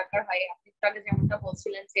প্রিপারেশন দরকার হয়। আপনি একটু আগে যেমনটা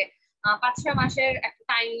বলছিলেন যে 5-6 মাসের একটা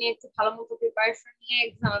টাইম নিয়ে একটু ভালো মতো প্রিপারেশন নিয়ে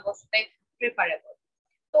এক্সামে বসতে প্রিপারেবল।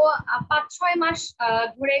 তো 5-6 মাস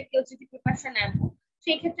ধরে কেউ যদি প্রিপারেশন নেন,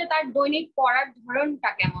 সেই ক্ষেত্রে তার দৈনিক পড়ার ধরনটা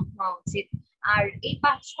কেমন হওয়া উচিত, আর এই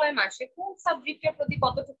 5-6 মাসে কোন সাবজেক্টের প্রতি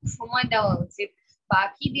কতটুকু সময় দেওয়া উচিত, বা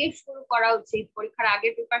কি দিয়ে শুরু করা উচিত, পরীক্ষার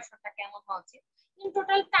আগের প্রিপারেশনটা কেমন হওয়া উচিত, ইন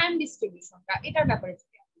টোটাল টাইম ডিস্ট্রিবিউশনটা এটার ব্যাপারে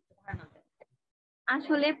যদি আপনি একটু ধারণা দেন।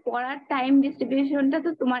 আসলে পড়ার টাইম ডিস্ট্রিবিউশনটা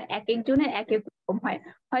তো তোমার এক একজনের এক এক রকম হয়।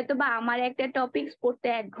 হয়তো বা আমার একটা টপিকস পড়তে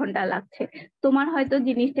 1 ঘন্টা লাগছে, তোমার হয়তো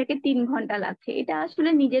জিনিসটাকে 3 ঘন্টা লাগছে। এটা আসলে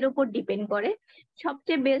নিজের উপর ডিপেন্ড করে।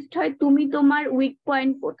 সবচেয়ে বেস্ট হয় তুমি তোমার উইক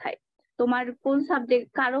পয়েন্ট কোথায়, তোমার কোন সাবজেক্ট।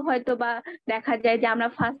 কারো হয়তো বা দেখা যায় যে আমরা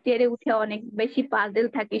ফার্স্ট ইয়ারে উঠে অনেক বেশি পাজেল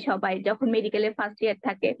থাকি, সবাই যখন মেডিকেলে ফার্স্ট ইয়ার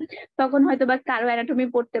থাকে তখন হয়তো বা কারো অ্যানাটমি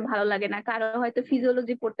পড়তে ভালো লাগে না, কারো হয়তো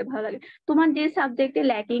ফিজিওলজি পড়তে ভালো লাগে। তোমার যে সাবজেক্টে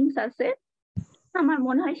ল্যাকিংস আছে আমার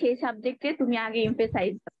মনে হয় সেই সাবজেক্টে তুমি আগে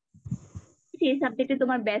এমফেসাইজ, সেই সাবজেক্টে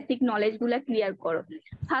তোমার বেসিক নলেজ গুলা ক্লিয়ার করো।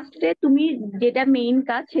 ফার্স্টে তুমি যেটা মেইন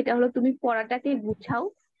কাজ সেটা হলো তুমি পড়াটাকে গুছাও,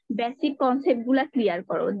 বেসিক কনসেপ্ট গুলা ক্লিয়ার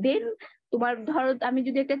করো। দেন তোমার ধরো আমি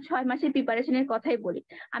যদি একটা 6 মাসের প্রিপারেশনের কথাই বলি,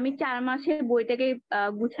 আমি 4 মাসের বইটাকে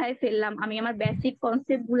গুছাই ফেললাম, আমি আমার বেসিক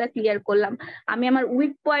কনসেপ্ট গুলা ক্লিয়ার করলাম, আমি আমার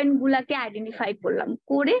উইক পয়েন্ট গুলাকে আইডেন্টিফাই করলাম,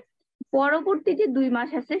 করে পরবর্তী যে 2 মাস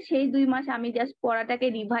আছে সেই 2 মাস আমি জাস্ট পড়াটাকে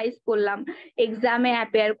রিভাইজ করলাম, এক্সামে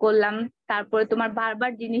অ্যাপিয়ার করলাম, তারপরে তোমার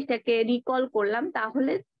বারবার জিনিসটাকে রিকল করলাম,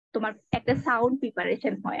 তাহলে তোমার একটা সাউন্ড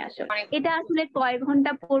প্রিপারেশন হয়। আসলে এটা আসলে কয়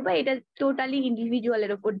ঘন্টা পড়বে এটা টোটালি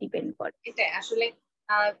ইন্ডিভিজুয়ালের উপর ডিপেন্ড করে। এটা আসলে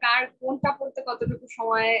কার কোনটা পড়তে কতটুকু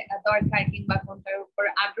সময় দরকার, কিংবা কোনটার উপর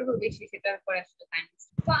আগ্রহ বেশি সেটার উপর আসলে টাইম।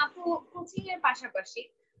 তো আপু কোচিং এর পাশাপাশি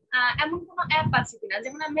এমন কোনো অ্যাপ আছে কিনা,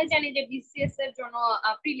 যেমন আমরা জানি যে বিসিএস এর জন্য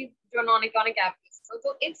প্রিলির জন্য অনেক অনেক অ্যাপ আছে, তো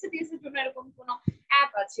এফসিপিএস এর জন্য এরকম কোনো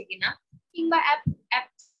অ্যাপ আছে কিনা, কিংবা অ্যাপ অ্যাপ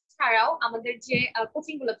ছাড়াও আমাদের যে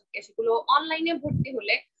কোচিং গুলো থাকে সেগুলো অনলাইনে ভর্তি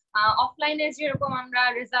হলে অফলাইনে যেরকম আমরা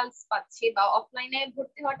রেজাল্টস পাচ্ছি, বা অফলাইনে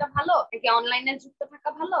ভর্তি হওয়াটা ভালো নাকি অনলাইনে যুক্ত থাকা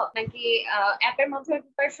ভালো, নাকি অ্যাপের মাধ্যমে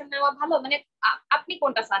প্রিপারেশন নেওয়া ভালো, মানে আপনি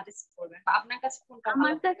কোনটা সাজেস্ট করবেন, বা আপনার কাছে কোনটা ভালো?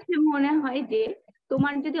 আমার কাছে মনে হয় যে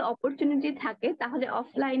তোমার যদি অপরচুনিটি থাকে তাহলে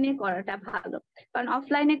অফলাইনে করাটা ভালো। কারণ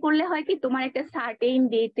অফলাইনে করলে হয় কি, তোমার একটা সার্টেইন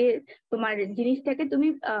ডেটে তোমার জিনিসটাকে তুমি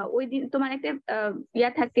ওই দিন তোমার একটা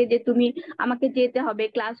ইয়া থাকে যে তুমি আমাকে যেতে হবে,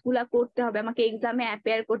 ক্লাসগুলা করতে হবে, আমাকে এক্সামে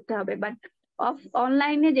অ্যাপিয়ার করতে হবে। বাট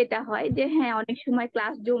অনলাইনে যেটা হয় যে হ্যাঁ অনেক সময়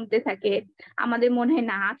ক্লাস জমতে থাকে, আমাদের মনে হয়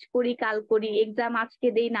না আজ করি কাল করি, এক্সাম আজকে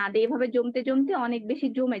দেই না দেই, এভাবে জমতে জমতে অনেক বেশি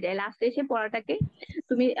জমে যায়, লাস্টে এসে পড়াটাকে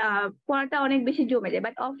তুমি পড়াটা অনেক বেশি জমে যায়।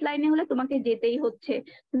 বাট অফলাইনে হলে তোমাকে যেতেই হচ্ছে,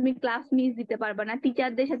 তুমি ক্লাস মিস দিতে পারবে না,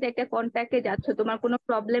 টিচারদের সাথে একটা কন্ট্যাক্টে যাচ্ছ, তোমার কোনো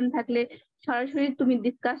প্রবলেম থাকলে সরাসরি তুমি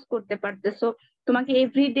ডিসকাস করতে পারতেছো। তোমাকে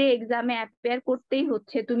এভরিডে এক্সামে অ্যাপিয়ার করতেই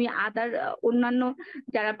হচ্ছে, তুমি আদার অন্যান্য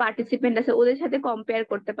যারা পার্টিসিপেন্ট আছে ওদের সাথে কম্পেয়ার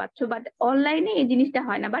করতে পারছো, বাট অনলাইনে এই জিনিসটা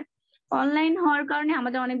হয় না। বাট অনলাইন হওয়ার কারণে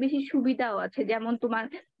আমাদের অনেক বেশি সুবিধাও আছে, যেমন তোমার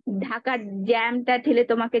ঢাকার জ্যামটা ঠেলে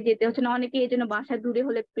তোমাকে যেতে হচ্ছে না, অনেকে এই জন্য বাসা দূরে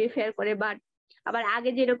হলে প্রেফার করে। বাট আবার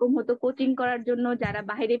আগে যেরকম হতো কোচিং করার জন্য যারা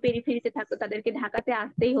বাইরে পেরিফেরিতে থাকতো তাদেরকে ঢাকাতে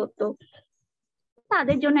আসতেই হতো,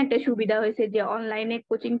 তাদের জন্য একটা সুবিধা হয়েছে যে অনলাইনে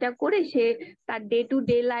কোচিংটা করে সে তার ডে টু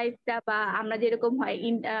ডে লাইফটা, বা আমরা যেরকম হয়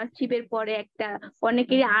ইন্টার্নশিপের পরে একটা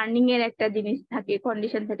অনেকেরই আর্নিং এর একটা জিনিস থাকে,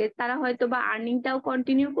 কন্ডিশন থাকে, তারা হয়তো বা আর্নিংটাও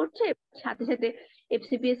কন্টিনিউ করছে, সাথে সাথে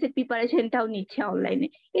FCPS এর প্রিপারেশনটাও নিচ্ছে অনলাইনে।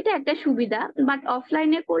 এটা একটা সুবিধা। বাট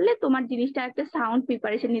অফলাইনে করলে তোমার জিনিসটা একটা সাউন্ড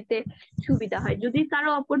প্রিপারেশন নিতে সুবিধা হয়। যদি কারো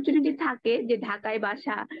অপরচুনিটি থাকে যে ঢাকায়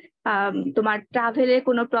বাসা, তোমার ট্রাভেলের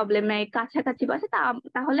কোনো প্রবলেম নাই, কাছাকাছি বাসা,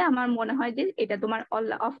 তাহলে আমার মনে হয় যে এটা তোমার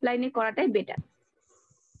অফলাইনে করাটাই বেটার।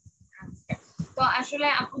 তো আসলে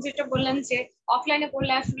আপনি যেটা বললেন যে অফলাইনে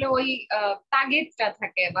পড়লে আসলে ওই টার্গেটটা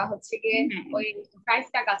থাকে বা হচ্ছে গিয়ে ওই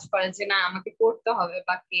ড্রাইভটা কাজ করে যে না আমাকে করতে হবে,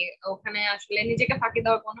 বাকি ওখানে আসলে নিজেকে ফাঁকি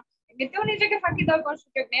দেওয়ার কোনো, এমনিতেও নিজেকে ফাঁকি দেওয়ার কোনো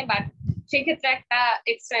সুযোগ নেই, বাট সেক্ষেত্রে একটা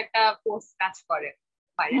এক্সট্রা একটা ফোর্স কাজ করে।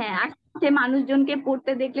 হ্যাঁ, আজকে মানুষজনকে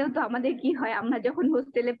পড়তে দেখলেও তো আমাদের কি হয়, আমরা যখন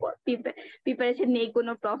হোস্টেলে প্রিপারেশন নেই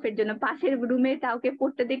কোনো প্রফের জন্য, পাশের রুমে কাউকে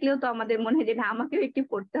পড়তে দেখলেও তো আমাদের মনে হয় যে না আমাকেও একটু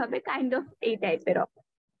পড়তে হবে, কাইন্ড অফ এই টাইপের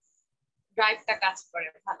ড্রাইভটা কাজ করে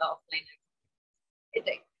ভালো অফলাইনে।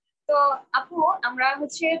 এটাই। তো আপু আমরা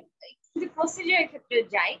হচ্ছে যদি প্রসিজারের ক্ষেত্রে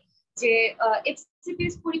যাই, যে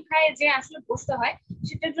FCPS পরীক্ষায় যে আসলে বসতে হয়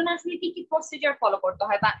সেটার জন্য আসলে কি কি প্রসিজার ফলো করতে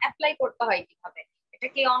হয় বা অ্যাপ্লাই করতে হয় কিভাবে? এটা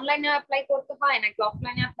কি অনলাইনে অ্যাপ্লাই করতে হয় নাকি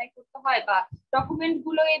অফলাইনে অ্যাপ্লাই করতে হয়, বা ডকুমেন্ট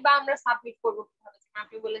গুলোই বা আমরা সাবমিট করবো কিভাবে?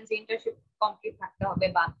 আপনি বলেন যে ইন্টার্নশিপ কমপ্লিট থাকতে হবে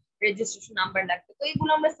বা রেজিস্ট্রেশন নাম্বার লাগবে, তো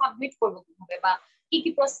এগুলো আমরা সাবমিট করবো কিভাবে বা কি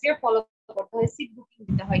কি প্রসিজার ফলো করতে হয়, সিট বুকিং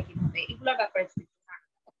দিতে হয় কিভাবে, এগুলোর ব্যাপারে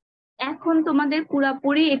এখন তোমাদের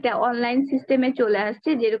পুরাপুরি এটা অনলাইন সিস্টেমে চলে আসছে।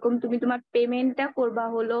 যেরকম তুমি তোমার পেমেন্টটা করবা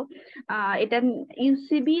হলো এটা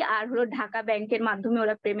ইউসিবি আর হলো ঢাকা ব্যাংকের মাধ্যমে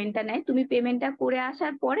ওরা পেমেন্টটা নেয়। তুমি পেমেন্টটা করে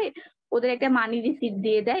আসার পরে ওদের একটা মানি রিসিপ্ট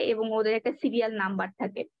দিয়ে দেয় এবং ওদের একটা সিরিয়াল নাম্বার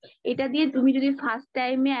থাকে। এটা দিয়ে তুমি যদি ফার্স্ট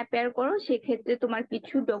টাইমে অ্যাপিয়ার করো সেক্ষেত্রে তোমার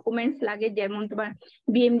কিছু ডকুমেন্টস লাগে, যেমন তোমার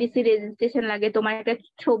BMDC রেজিস্ট্রেশন লাগে, তোমার একটা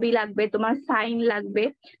ছবি লাগবে, তোমার সাইন লাগবে,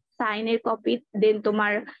 সাইনের কপি, দেন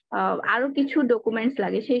তোমার আরো কিছু ডকুমেন্টস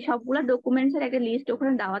লাগে। সেই সবগুলো ডকুমেন্টস এর একটা লিস্ট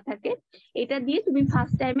ওখানে দেওয়া থাকে। এটা দিয়ে তুমি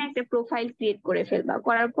ফার্স্ট টাইমে একটা প্রোফাইল ক্রিয়েট করে ফেলবা।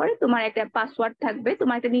 করার পরে তোমার একটা পাসওয়ার্ড থাকবে,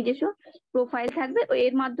 তোমার একটা নিজস্ব প্রোফাইল থাকবে,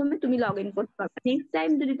 এর মাধ্যমে তুমি লগ ইন করতে পারবে। নেক্সট টাইম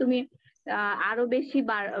যদি তুমি আরো বেশি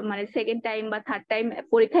বার মানে সেকেন্ড টাইম বা থার্ড টাইম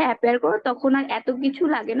পরীক্ষায় অ্যাপিয়ার করো তখন আর এত কিছু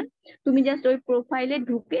লাগে না। তুমি জাস্ট ওই প্রোফাইলে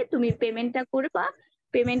ঢুকে তুমি পেমেন্টটা করবা,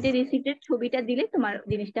 পেমেন্টের রিসিপ্টের ছবিটা দিলে তোমার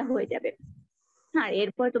জিনিসটা হয়ে যাবে। হ্যাঁ,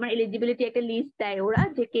 এরপর তোমার এলিজিবিলিটি একটা লিস্ট দেয় ওরা,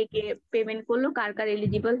 যে কে কে পেমেন্ট করলো, কার কার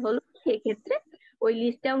এলিজিবল হলো। সেক্ষেত্রে ওই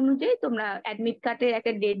লিস্টটা অনুযায়ী তোমরা অ্যাডমিট কার্ডের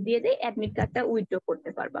একটা ডেট দিয়ে দেয়, অ্যাডমিট কার্ডটা উইথড্র করতে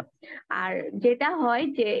পারবা। আর যেটা হয়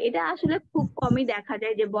যে এটা আসলে খুব কমই দেখা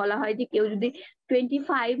যায় যে বলা হয় যে কেউ যদি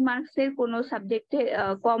 25 মার্কসের কোনো সাবজেক্টে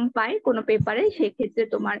কম পায় কোনো পেপারে, সেক্ষেত্রে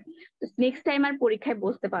তোমার নেক্সট টাইম আর পরীক্ষায়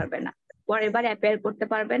বসতে পারবে না, পরের বার অ্যাপিয়ার করতে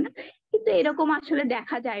পারবে না। কিন্তু এরকম আসলে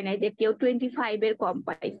দেখা যায় না যে কেউ 25 এর কম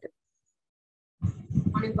পাইছে।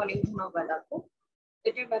 অনেক অনেক ধন্যবাদ আপু,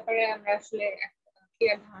 এটার ব্যাপারে আমরা আসলে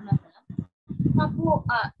ক্লিয়ার ধারণা পেলাম। আপু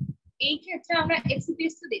এই ক্ষেত্রে আমরা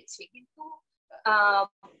FCPS তো দেখছি, কিন্তু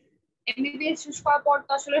MBBS শেষ করার পর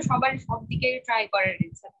তো আসলে সবার সব দিকে ট্রাই করার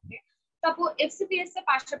ইচ্ছা থাকে। তো আপু FCPS এর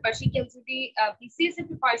পাশাপাশি কেউ যদি BCS এর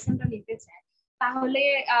প্রিপারেশনটা নিতে চায় তাহলে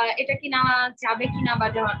এটা কি নেওয়া যাবে কিনা বা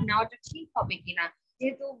নেওয়াটা ঠিক হবে কিনা?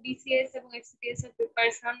 যেহেতু BCS এবং FCPS এর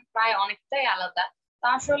প্রিপারেশন প্রায় অনেকটাই আলাদা, তা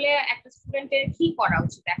আসলে একটা স্টুডেন্টের কি করা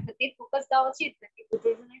উচিত? একটাতে ফোকাস দেওয়া উচিত নাকি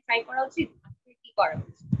দুটোর জন্য ট্রাই করা উচিত, কি করা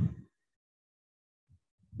উচিত?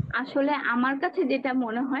 আসলে আমার কাছে যেটা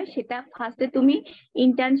মনে হয় সেটা ফার্স্টে তুমি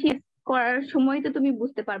ইন্টার্নশিপ করার সময় তো তুমি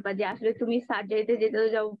বুঝতে পারবা যে আসলে তুমি সার্জারিতে যেতে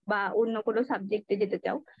চাও বা অন্য কোনো সাবজেক্টে যেতে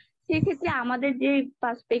চাও। সেক্ষেত্রে আমাদের যে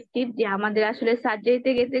পার্সপেক্টিভ যে আমাদের আসলে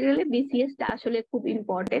সার্জারিতে যেতে গেলে BCS টা আসলে খুব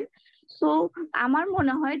ইম্পর্টেন্ট। সো আমার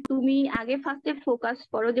মনে হয় তুমি আগে ফার্স্টে ফোকাস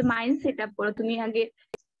করো, যে মাইন্ড সেট আপ করো, তুমি আগে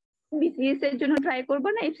BCS এর জন্য ট্রাই করবা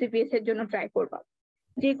না FCPS এর জন্য ট্রাই করবা।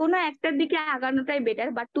 যে কোনো একটার দিকে আগানোটাই বেটার।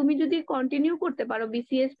 বাট তুমি যদি কন্টিনিউ করতে পারো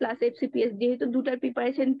BCS প্লাস FCPS, যেহেতু দুটার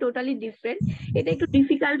প্রিপারেশন টোটালি ডিফারেন্ট, এটা একটু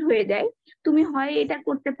ডিফিকাল্ট হয়ে যায়। তুমি হয় এটা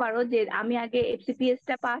করতে পারো যে আমি আগে FCPS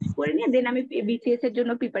টা পাস করে নিয়ে দেন আমি BCS এর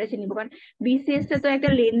জন্য প্রিপারেশন নিবো, কারণ BCS টা তো একটা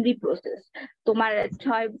লেন্দি প্রসেস। তোমার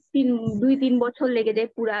 2-3 বছর লেগে যায়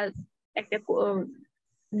পুরা একটা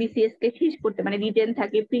বিসিএস কে শেষ করতে, মানে রিটেন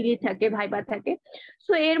থাকে, প্রিলি থাকে, ভাইবা থাকে।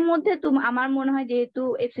 সো এর মধ্যে আমার মনে হয় যেহেতু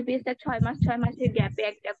এফসিপিএস টা 6 মাসের গ্যাপে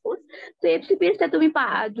একটা কোর্স, তো এফসিপিএস টা তুমি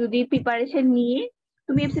যদি প্রিপারেশন নিয়ে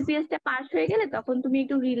তুমি এফসিপিএস টা পাস হয়ে গেলে তখন তুমি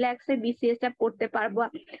একটু রিল্যাক্সে বিসিএস টা পড়তে পারবা,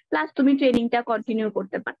 প্লাস তুমি ট্রেনিংটা কন্টিনিউ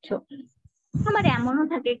করতে পারছো। আমার এমনও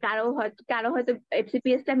থাকে কারো হয়তো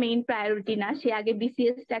এফসিপিএস টা মেইন প্রায়োরিটি না, সে আগে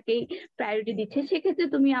বিসিএস টাকেই প্রায়োরিটি দিচ্ছে, সেক্ষেত্রে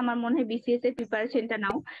তুমি আমার মনে হয় বিসিএস এর প্রিপারেশনটা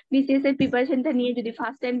নাও। বিসিএস এর প্রিপারেশনটা নিয়ে যদি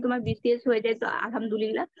ফার্স্ট টাইম তোমার বিসিএস হয়ে যায় তো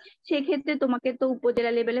আলহামদুলিল্লাহ, সেক্ষেত্রে তোমাকে তো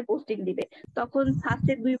উপজেলা লেভেলে পোস্টিং দিবে, তখন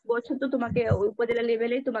ফার্স্টের 2 বছর তো তোমাকে ওই উপজেলা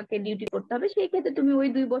লেভেলে তোমাকে ডিউটি করতে হবে, সেই ক্ষেত্রে তুমি ওই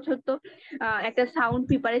 2 বছর তো একটা সাউন্ড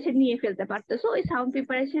প্রিপারেশন নিয়ে ফেলতে পারতেছো। ওই সাউন্ড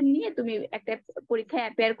প্রিপারেশন নিয়ে তুমি একটা পরীক্ষায়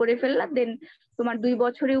অ্যাপিয়ার করে ফেললা, দেন তোমার 2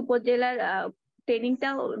 বছরে উপজেলার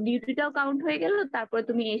ট্রেনিংটাও ডিউটিটাও কাউন্ট হয়ে গেল, তারপরে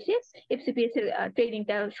তুমি এসে এফসিপিএস এর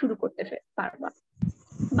ট্রেনিংটা শুরু করতে পারবা।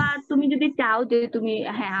 বা তুমি যদি চাও যে তুমি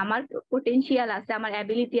হ্যাঁ আমার পোটেনশিয়াল আছে, আমার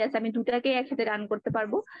অ্যাবিলিটি আছে, আমি দুটাকে একসাথে রান করতে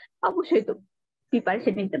পারবো, অবশ্যই তো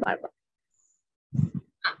প্রিপারেশন নিতে পারবা।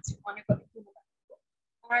 আচ্ছা, অনেক অনেক ধন্যবাদ।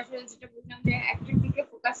 আমরা আসলে যেটা বুঝলাম যে একটার দিকে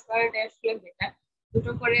ফোকাস করাটা আসলে বেটার,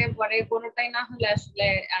 দুটো করে পরে কোনোটাই না হলে আসলে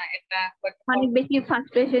একটা অনেক বেশি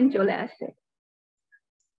ফ্রাস্ট্রেশন চলে আসে।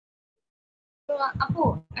 তো আপু,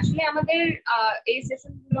 আসলে আমাদের এই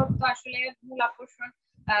সেশন গুলো তো আসলে মূল আকর্ষণ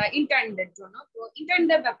ইন্টার্নদের জন্য। তো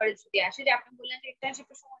ইন্টার্নদের ব্যাপারে যদি আসে, যে আপনি বললেন যে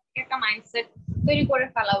ইন্টার্নশিপের সময় থেকে একটা মাইন্ডসেট তৈরি করে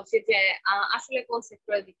ফেলা উচিত যে আসলে কোন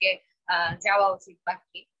সেক্টরের দিকে যাওয়া উচিত বা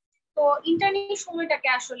কি। তো ইন্টার্নিং সময়টাকে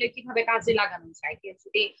আসলে কিভাবে কাজে লাগানো যায়, কেউ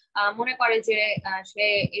যদি মনে করে যে সে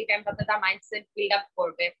এই টাইমটাতে তার মাইন্ডসেট বিল্ড আপ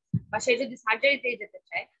করবে, বা সে যদি সার্জারিতে যেতে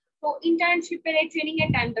চায়, তো ইন্টার্নশিপের এই ট্রেনিং এর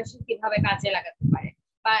টাইমটা সে কিভাবে কাজে লাগাতে পারে,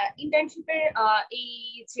 বা ইন্টার্নশিপের এই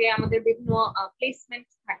যে আমাদের বিভিন্ন প্লেসমেন্ট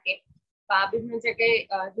থাকে বা বিভিন্ন জায়গায়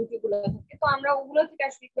ডিউটি গুলো থাকে, তো আমরা ওগুলো থেকে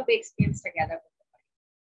আসলে কিভাবে এক্সপিরিয়েন্সটা গ্যাদার করতে পারি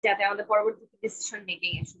যাতে আমাদের পরবর্তীতে ডিসিশন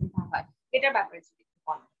মেকিং এর সুবিধা হয়, এটার ব্যাপারে যদি একটু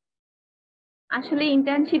বলেন। আসলে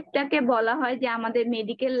ইন্টার্নশিপটাকে বলা হয় যে আমাদের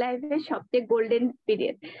মেডিকেল লাইফের সবচেয়ে গোল্ডেন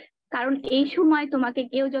পিরিয়ড, কারণ এই সময় তোমাকে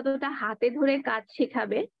কেউ যতটা হাতে ধরে কাজ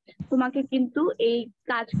শেখাবে, তোমাকে কিন্তু এই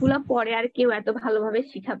কাজগুলা পরে আর কেউ এত ভালোভাবে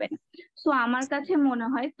শিখাবে না। সো আমার কাছে মনে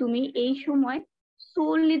হয় তুমি এই সময়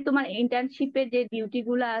সোললি তোমার ইন্টার্নশিপের যে ডিউটি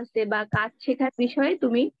গুলো আছে বা কাজ শেখার বিষয়ে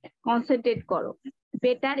তুমি কনসেন্ট্রেট করো,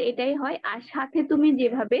 বেটার এটাই হয়। আর সাথে তুমি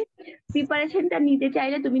যেভাবে প্রিপারেশনটা নিতে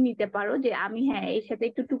চাইলে তুমি নিতে পারো, যে আমি হ্যাঁ এর সাথে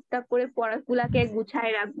একটু টুকটাক করে পড়াগুলাকে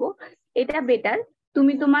গুছায় রাখবো, এটা বেটার।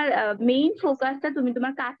 তুমি তোমার মেইন ফোকাসটা তুমি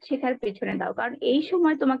তোমার কাজ শেখার পেছনে দাও, কারণ এই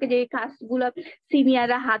সময় তোমাকে যে কাজগুলো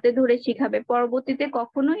সিনিয়ররা হাতে ধরে শিখাবে, পরবর্তীতে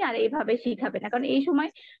কখনোই আর এইভাবে শিখাবে না, কারণ এই সময়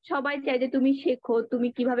সবাই চায় যে তুমি শেখো, তুমি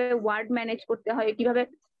কিভাবে ওয়ার্ড ম্যানেজ করতে হয়, কিভাবে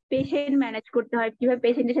পেশেন্ট ম্যানেজ করতে হয়, কিভাবে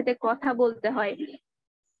পেশেন্টের সাথে কথা বলতে হয়,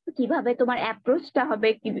 কিভাবে তোমার অ্যাপ্রোচটা হবে,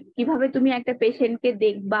 কিভাবে তুমি একটা পেশেন্টকে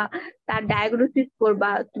দেখবা, তার ডায়াগনোসিস করবা।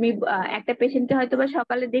 তুমি একটা পেশেন্টকে হয়তো বা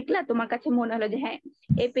সকালে দেখলা, তোমার কাছে মনে হলো যে হ্যাঁ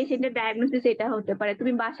এই পেশেন্টের ডায়াগনোসিস এটা হতে পারে,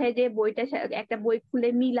 তুমি বাসায় যে বইটা একটা বই খুলে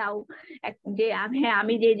মিলাও, যে হ্যাঁ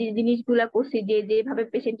আমি যে যে জিনিসগুলো করছি, যে যেভাবে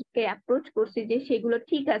পেশেন্টকে অ্যাপ্রোচ করছি, যে সেগুলো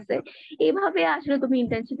ঠিক আছে। এইভাবে আসলে তুমি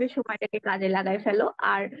ইন্টার্নশিপের সময়টাকে কাজে লাগাই ফেলো।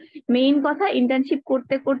 আর মেইন কথা, ইন্টার্নশিপ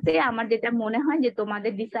করতে করতে আমার যেটা মনে হয় যে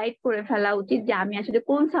তোমাদের ডিসাইড করে ফেলা উচিত যে আমি আসলে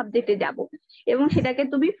কোন সাবজেক্টে যাব, এবং সেটাকে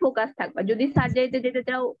তুমি ফোকাস থাকবা। যদি সার্জারিতে যেতে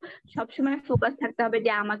চাও, সবসময় ফোকাস থাকতে হবে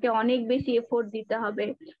যে আমাকে অনেক বেশি এফোর্ট দিতে হবে,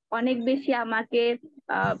 অনেক বেশি আমাকে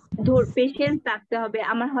পেশেন্স রাখতে হবে।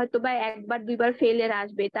 আমার হয়তো বা একবার দুইবার ফেলিয়ার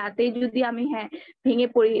আসবে, তাতেই যদি আমি হ্যাঁ ভেঙে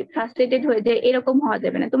পড়ি, ফ্রাস্ট্রেটেড হয়ে যায়, এরকম হওয়া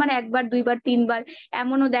যাবে না। তোমার একবার দুইবার তিনবার,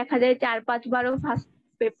 এমনও দেখা যায় 4-5বারও ফার্স্ট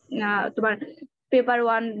তোমার পেপার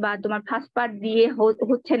ওয়ান বা তোমার ফার্স্ট পার্ট দিয়ে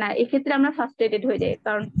হচ্ছে না, এক্ষেত্রে আমরা ফ্রাস্ট্রেটেড হয়ে যাই।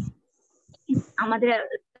 কারণ আমাদের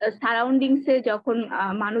সারাউন্ডিংস এ যখন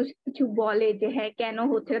মানুষ কিছু বলে যে হ্যাঁ কেন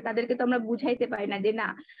হচ্ছে না, তাদেরকে তো আমরা বুঝাইতে পারি না যে না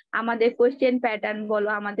আমাদের কোয়েশ্চেন প্যাটার্ন বলো,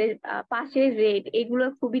 আমাদের পাশের রেট, এগুলো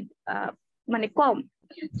খুবই মানে কম।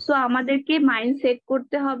 সো আমাদেরকে মাইন্ড সেট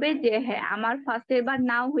করতে হবে যে হ্যাঁ আমার ফার্স্ট এবার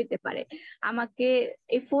নাও হইতে পারে, আমাকে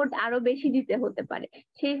এফোর্ট আরো বেশি দিতে হতে পারে,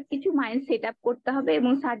 সে কিছু মাইন্ড সেট আপ করতে হবে।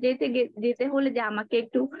 এবং সার্জারিতে যেতে হলে যে আমাকে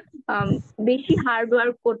একটু বেশি হার্ড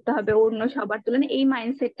ওয়ার্ক করতে হবে অন্য সবার তুলনায়, এই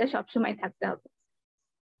মাইন্ডসেটটা সবসময় থাকতে হবে।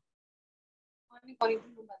 অনেক অনেক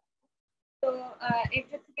ধন্যবাদ। তো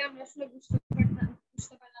এটা থেকে আমরা আসলে বুঝতে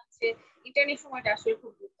পারলাম যে ইন্টার্নের সময়টা আসলে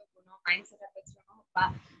খুব গুরুত্বপূর্ণ মাইন্ডসেট আপের জন্য, বা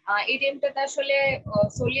এই টাইমটাতে আসলে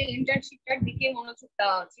সোলি ইন্টার্নশিপটার দিকে মনোযোগ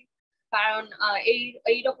দেওয়া উচিত, কারণ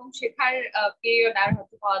এইরকম শেখার পিরিয়ড আর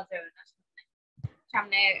হয়তো পাওয়া যাবে না সামনে।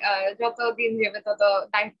 সামনে যত দিন যাবে তত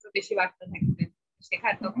দায়িত্ব বেশি বাড়তে থাকবে,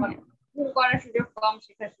 শেখার তখন ভুল করার সুযোগ কম,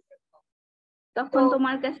 শেখার সুযোগ কম। তো তখন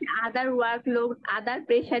তোমার কাছে আদার ওয়ার্কলোড, আদার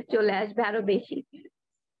প্রেশার চলে আসবে আরো বেশি।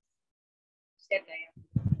 সেটাই।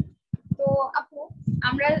 তো আপু,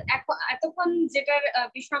 আমরা এতক্ষণ যেটার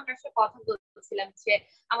বিষয়ে আমরা আসলে কথা বলছিলাম যে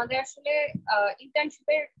আমাদের আসলে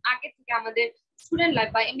ইন্টার্নশিপের আগে থেকে আমাদের স্টুডেন্ট লাইফ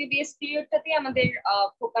বা এমবিবিএস পিরিয়ডটাতে আমাদের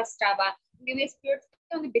ফোকাসটা বা এমবিবিএস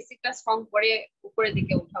পিরিয়ডটাতে আমাদের বেসিকটা স্ট্রং করে উপরের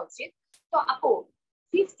দিকে ওঠা উচিত। তো আপু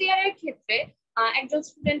 5th ইয়ারের ক্ষেত্রে একজন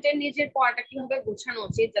স্টুডেন্টের নিজের পড়াটা কিভাবে গোছানো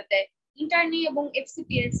উচিত যাতে ইন্টার্নি এবং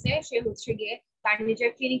এফসিপিএস এ সে হচ্ছে গিয়ে তার নিজের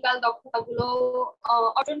ক্লিনিক্যাল দক্ষতাগুলো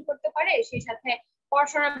অর্জন করতে পারে, সেই সাথে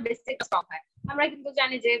পড়াশোনার বেসিক স্ট্রং হয়। আমরা কিন্তু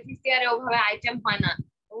জানি যে 5th ইয়ারে ওভাবে আইটেম হয় না,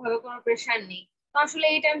 ওভাবে কোনো প্রেশার নেই। তো আসলে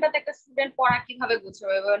এই টাইমটাতে একটা স্টুডেন্ট পড়া কিভাবে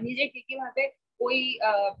গোছাবে বা নিজেকে কিভাবে ওই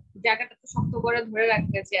জায়গাটাতে শক্ত করে ধরে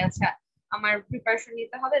রাখতে যে আচ্ছা আমার প্রিপারেশন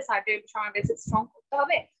নিতে হবে, সার্টিফিকেট আমার বেসিক স্ট্রং করতে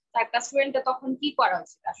হবে, তো একটা স্টুডেন্টের তখন কি করা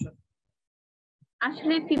উচিত আসলে?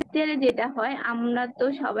 আসলে 5th ইয়ারে যেটা হয়, আমরা তো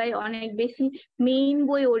সবাই অনেক বেশি মেইন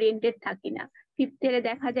বই ওরিয়েন্টেড থাকি না। 5th ইয়ারে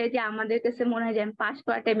দেখা যায় যে আমাদের কাছে মনে হয় যে পাস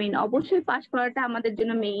করাটা মেইন। অবশ্যই পাস করাটা আমাদের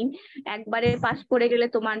জন্য মেইন। একবারে পাস করে গেলে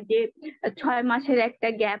তোমার যে 6 মাসের একটা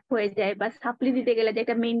গ্যাপ হয়ে যায় বা সাপ্লি দিতে গেলে যে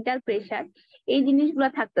একটা মেন্টাল প্রেশার, এই জিনিসগুলো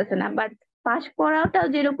থাকতেছে না। বাট পাস করাটাও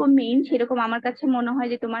যেরকম মেইন, সেরকম আমার কাছে মনে হয়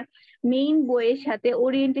যে তোমার মেইন বইয়ের সাথে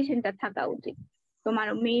ওরিয়েন্টেশনটা থাকা উচিত। তোমার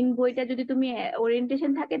মেইন বইটা যদি তুমি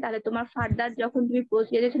ওরিয়েন্টেশন থাকে, তাহলে তোমার ফার্দার যখন তুমি পোস্ট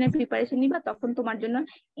গ্রাজুয়েশনের প্রিপারেশন নিবা, তখন তোমার জন্য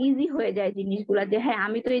ইজি হয়ে যায় জিনিসগুলা, যে হ্যাঁ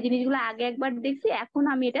আমি তো এই জিনিসগুলো আগে একবার দেখছি, এখন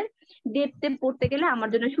আমি এটা ডেপথে পড়তে গেলে আমার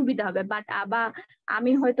জন্য সুবিধা হবে। বাট আবার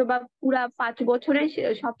আমি হয়তো বা পুরা 5 বছরে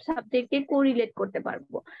সব সাবজেক্টে কোরিলেট করতে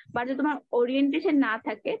পারবো। বাট যদি তোমার ওরিয়েন্টেশন না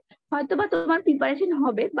থাকে, হয়তো বা তোমার প্রিপারেশন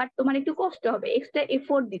হবে, বাট তোমার একটু কষ্ট হবে, এক্সট্রা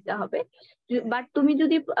এফোর্ট দিতে হবে। বাট তুমি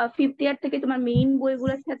যদি 5th ইয়ার থেকে তোমার মেইন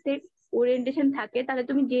বইগুলোর সাথে ওরিয়েন্টেশন থাকে, তাহলে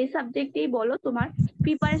তুমি যে সাবজেক্টেই বলো, তোমার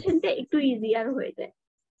প্রিপারেশনটা একটু ইজিয়ার হয়ে যায়।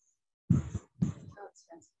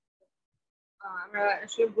 আচ্ছা, আমরা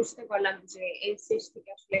আসলে বুঝতে পারলাম যে এই স্টেজ থেকে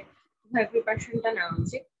আসলে কিভাবে প্রিপারেশনটা নেওয়া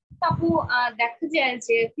উচিত। তো আপু দেখা যায়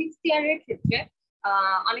যে 5th ইয়ারের ক্ষেত্রে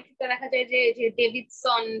অনেক ক্ষেত্রে দেখা যায় যে যে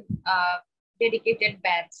ডেভিডসন ডেডিকেটেড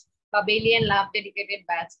ব্যাচ বা বেলিয়ান লাভ ডেডিকেটেড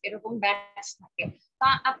ব্যাচ, এরকম ব্যাচ থাকে। তা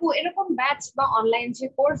আপু এরকম ব্যাচ বা অনলাইন যে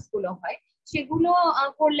কোর্স গুলো হয় সেগুলো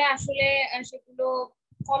করলে আসলে সেগুলো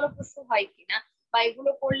ফলপ্রসূ হয় কিনা, বা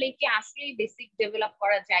এগুলো করলে কি আসলে বেসিক ডেভেলপ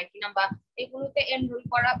করা যায় কিনা, বা এগুলোতে এনরোল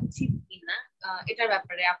করা উচিত কিনা, এটার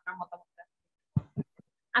ব্যাপারে আপনার মতামত?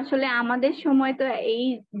 আসলে আমাদের সময় তো এই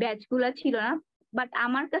ব্যাচগুলা ছিল না। বাট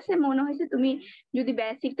আমার কাছে মনে হয়েছে তুমি যদি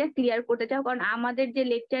বেসিকটা ক্লিয়ার করতে চাও, কারণ আমাদের যে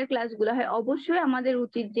লেকচার ক্লাসগুলো হয়, অবশ্যই আমাদের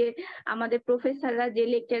উচিত যে আমাদের প্রফেসররা যে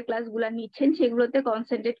লেকচার ক্লাসগুলো নিচ্ছেন সেগুলোতে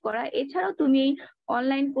কনসেন্ট্রেট করা। এছাড়াও তুমি এই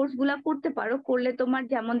অনলাইন কোর্স গুলা করতে পারো। করলে তোমার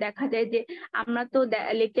যেমন দেখা যায় যে আমরা তো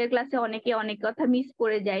লেকচার ক্লাসে অনেকে অনেক কথা মিস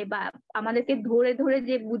করে যাই, বা আমাদেরকে ধরে ধরে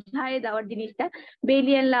যে বুঝায় দেওয়ার জিনিসটা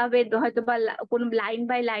বেলিয়ান লাভের হয়তো বা কোনো লাইন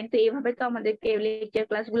বাই লাইন, তো এইভাবে তো আমাদেরকে লেকচার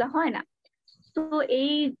ক্লাস গুলা হয় না। তো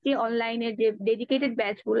এই যে অনলাইনের যে ডেডিকেটেড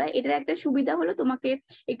ব্যাচ গুলা, এটার একটা সুবিধা হলো তোমাকে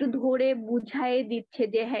একটু ধরে বুঝাই দিচ্ছে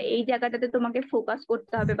যে হ্যাঁ এই জায়গাটাতে তোমাকে ফোকাস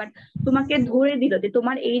করতে হবে। বাট তোমাকে ধরে দিল যে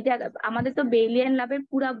তোমার এই জায়গা, আমাদের তো বেলিয়ান লাভের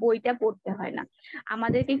পুরা বইটা পড়তে হয় না,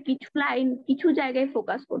 আমাদেরকে কিছু লাইন কিছু জায়গায়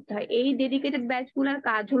ফোকাস করতে হয়। এই ডেডিকেটেড ব্যাচ গুলার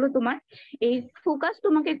কাজ হলো তোমার এই ফোকাস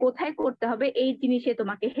তোমাকে কোথায় করতে হবে এই জিনিসে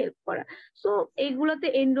তোমাকে হেল্প করা। সো এইগুলোতে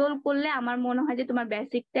এনরোল করলে আমার মনে হয় যে তোমার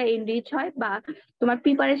বেসিকটা এনরিচ হয়, বা তোমার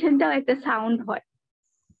প্রিপারেশনটাও একটা সাউন্ড হয়।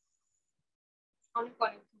 অনেক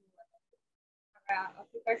অনেক ধন্যবাদ। আমরা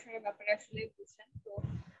প্রিপারেশনের ব্যাপারে আসলে বুঝছেন। তো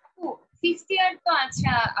আপু 5th ইয়ার তো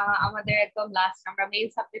আচ্ছা, আমাদের একদম লাস্ট আমরা মেইন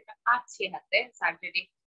সাবজেক্টটা পাচ্ছি হাতে, সার্জারি,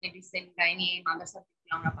 মেডিসিন, গাইনি, মাদার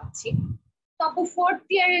সাবজেক্টগুলো আমরা পাচ্ছি। তো আপু 4th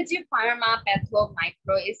ইয়ারে যে ফার্মা, প্যাথো,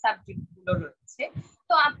 মাইক্রো এই সাবজেক্ট গুলো রয়েছে,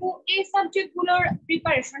 তো আপু এই সাবজেক্ট গুলোর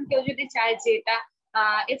প্রিপারেশন কেউ যদি চায় যে এটা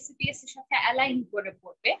এফসিপিএস এর সাথে অ্যালাইন করে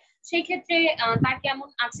পড়বে, সেই ক্ষেত্রে তার কেমন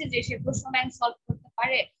আছে যে সে প্রশ্ন ব্যাংক সলভ করতে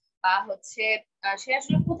পারে, বা হচ্ছে সে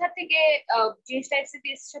আসলে কোথা থেকে জিনিসটা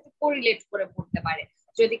এফসিপিএস এর সাথে কোরিলেট করে পড়তে পারে,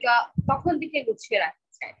 যদি কেউ তখন থেকে গুছিয়ে রাখতে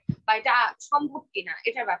চায়, বা এটা সম্ভব কিনা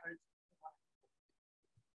এটার ব্যাপারে?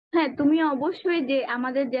 হ্যাঁ, তুমি অবশ্যই, যে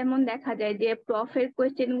আমাদের যেমন দেখা যায় যে প্রফের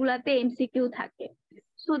কোয়েশ্চেন গুলাতে এমসিকিউ থাকে,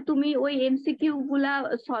 সো তুমি ওই এমসিকিউ গুলা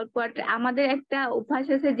সলভ করাটা, আমাদের একটা অভ্যাস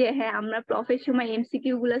আছে যে হ্যাঁ আমরা প্রফের সময়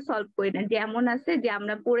এমসিকিউ গুলা সলভ করি না, যেমন আছে যে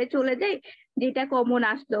আমরা পড়ে চলে যাই, যেটা কমন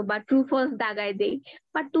আসলো বা ট্রু ফলস দাগায় দেই।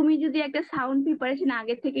 বাট তুমি যদি একটা সাউন্ড প্রিপারেশন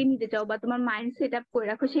আগে থেকেই নিতে চাও বা তোমার মাইন্ড সেট আপ করে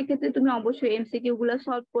রাখো, সেক্ষেত্রে তুমি অবশ্যই এমসিকিউ গুলা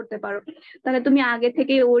সলভ করতে পারো। তাহলে তুমি আগে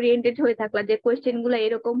থেকে ওরিয়েন্টেড হয়ে থাকলা যে কোয়েশ্চেন গুলা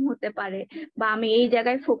এরকম হতে পারে, বা আমি এই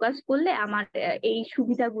জায়গায় ফোকাস করলে আমার এই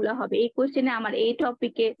সুবিধাগুলো হবে, এই কোয়েশ্চেনে আমার এই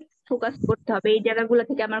টপিকে ফোকাস করতে হবে, এই জায়গাগুলো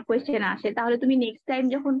থেকে আমার কোয়েশ্চেন আসে। তাহলে তুমি নেক্সট টাইম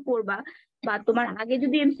যখন পড়বা, বা তোমার আগে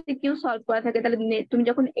যদি এমসিকিউ সলভ করা থাকে, তাহলে তুমি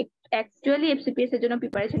যখন অ্যাকচুয়ালি এফসিপিএস এর জন্য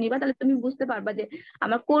প্রিপারেশন নিবা, তাহলে তুমি বুঝতে পারবা যে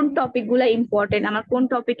আমার কোন টপিক গুলা ইম্পর্টেন্ট, আমার কোন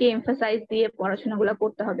টপিকে এমফাসাইজ দিয়ে পড়াশোনা গুলা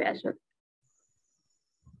করতে হবে আসলে।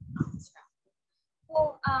 আচ্ছা, তো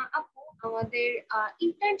আপু আমাদের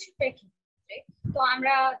ইন্টার্নশিপের ক্ষেত্রে তো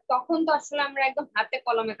আমরা তখন তো আসলে আমরা একদম হাতে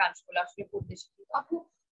কলমে কাজগুলো আসলে করতে শিখি। তো আপু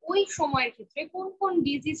ওই সময়ের ক্ষেত্রে কোন কোন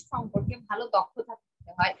ডিজিজ সম্পর্কে ভালো দক্ষতা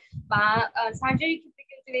থাকতে হয়, বা সার্জারি ক্ষেত্রে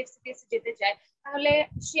কেউ যদি এফসিপিএস যেতে চায় তাহলে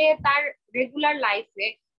সে তার রেগুলার লাইফে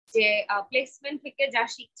যে প্লেসমেন্ট থেকে যা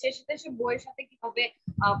শিখছে সেটা সে বইয়ের সাথে কিভাবে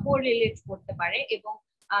কোরিলেট করতে পারে, এবং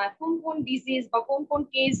কোন কোন ডিজিজ বা কোন কোন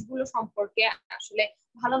কেস গুলো সম্পর্কে আসলে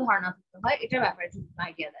ভালো ধারণা থাকতে হয়, এটার ব্যাপারে যদি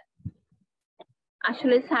আইডিয়া দেন।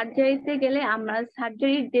 আসলে সার্জারিতে গেলে আমরা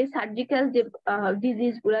সার্জারির যে সার্জিক্যাল যে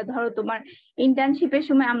ডিজিজ গুলা, ধরো তোমার ইন্টার্নশিপের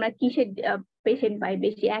সময় আমরা কিসের পেশেন্ট পাই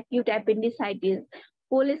বেশি, অ্যাকিউট অ্যাপেন্ডিসাইটিস,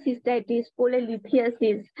 কোলেসিস্টাইটিস,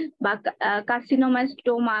 কোলেলিথিয়াসিস, বা কার্সিনোমা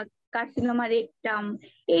স্টোমাক, কার্সিনোমা রেকটাম।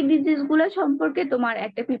 এই ডিজিজ গুলো সম্পর্কে তোমার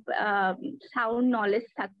একটা সাউন্ড নলেজ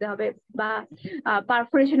থাকতে হবে, বা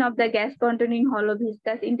perforation of the gas containing হলো,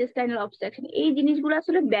 ভিসকাস ইন্টেস্টাইনাল অবস্ট্রাকশন, এই জিনিসগুলো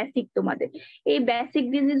আসলে বেসিক তোমাদের। এই বেসিক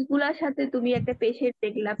ডিজিজ গুলার সাথে তুমি একটা পেশেন্ট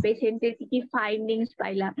দেখলা, পেশেন্টের কি কি ফাইন্ডিংস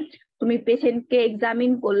পাইলা, তুমি পেশেন্টকে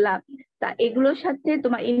এক্সামিন করলা, তা এগুলোর সাথে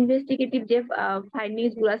তোমার ইনভেস্টিগেটিভ যে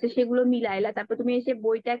ফাইন্ডিংস গুলো আছে সেগুলো মিলাইলা, তারপর তুমি এসে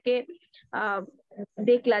বইটাকে আহ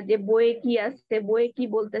দেখলা যে বইয়ে কি আছে, বইয়ে কি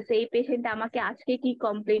বলতেছে, এই পেশেন্ট আমাকে আজকে কি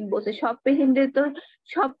কমপ্লেইন বলছে। সব পেশেন্টের তো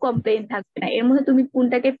সব কমপ্লেইন থাকবে না, এর মধ্যে তুমি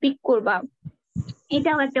কোনটাকে পিক করবা,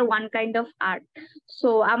 এটাও একটা one kind of art. So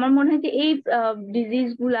আমার মনে হয় যে এই ডিজিজ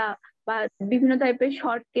গুলা বা বিভিন্ন টাইপের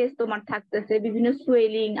শর্ট কেস তোমার থাকতেছে, বিভিন্ন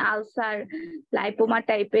সুয়েলিং, আলসার, লাইপোমা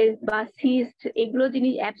টাইপের বা সিস্ট, এগুলো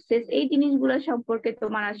জিনিস, অ্যাবসেস, এই জিনিসগুলো সম্পর্কে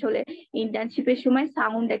তোমার আসলে ইন্টার্নশিপের সময়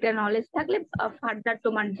সাউন্ড একটা নলেজ থাকলে ফার্দার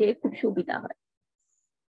তোমার যে খুব সুবিধা হয়।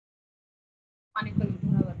 অনেক অনেক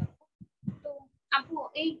ধন্যবাদ আপু। তো আপু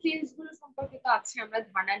এই কেস গুলো সম্পর্কে তো আছে আমরা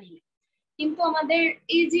ধারণা নিই, কিন্তু আমাদের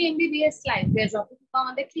এই যে এমবিবিএস লাইফে যতটুকু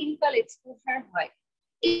আমাদের ক্লিনিক্যাল এক্সপোজার হয়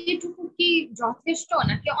এইটুকু কি যথেষ্ট,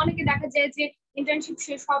 নাকি অনেকে দেখা যায় যে ইন্টার্নশিপ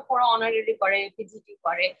শেষ হওয়ার পর অনারারি করে, পিজিটি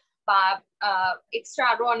করে, বা এক্সট্রা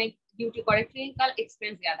আরো অনেক ডিউটি করে ক্লিনিক্যাল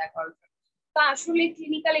এক্সপিরিয়েন্স গ্যাদার করার জন্য। তো আসলে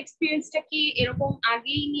ক্লিনিক্যাল এক্সপিরিয়েন্সটা কি এরকম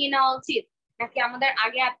আগেই নিয়ে নেওয়া উচিত, নাকি আমাদের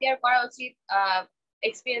আগে অ্যাপিয়ার করা উচিত,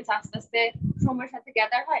 এক্সপিরিয়েন্স আস্তে আস্তে সময়ের সাথে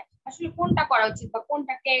গ্যাদার হয়? আসলে কোনটা করা উচিত বা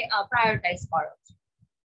কোনটাকে প্রায়োরিটাইজ করা উচিত?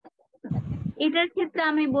 এটার ক্ষেত্রে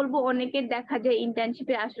আমি বলবো, অনেকের দেখা যায়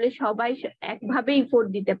ইন্টার্নশিপে আসলে সবাই একভাবে ইফোর্ট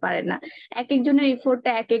দিতে পারে না, এক একজনের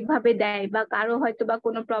ইফোর্টটা এক এক ভাবে দেয়, বা কারো হয়তো বা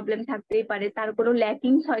কোনো প্রবলেম থাকতেই পারে, তার কোনো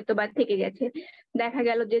ল্যাকিংস হয়তো বা থেকে গেছে। দেখা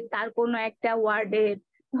গেল যে তার কোনো একটা ওয়ার্ডে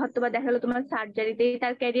হয়তো বা দেখা গেলো তোমার সার্জারিতেই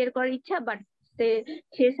তার ক্যারিয়ার করার ইচ্ছা, বাট সে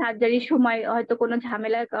সে সার্জারির সময় হয়তো কোনো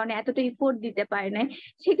ঝামেলার কারণে এতটা ইফোর্ট দিতে পারে না।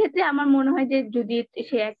 সেক্ষেত্রে আমার মনে হয় যে যদি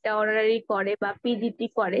সে একটা অনারারি করে বা পিজিটি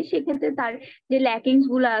করে, সেক্ষেত্রে তার যে ল্যাকিংস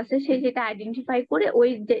গুলো আছে সে সেটা আইডেন্টিফাই করে ওই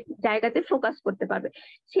জায়গাতে ফোকাস করতে পারবে।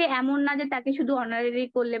 সে এমন না যে তাকে শুধু অনারারি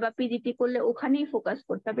করলে বা পিজিটি করলে ওখানেই ফোকাস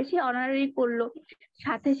করতে হবে, সে অনারারি করলো,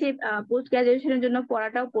 সাথে সে পোস্ট গ্রাজুয়েশনের জন্য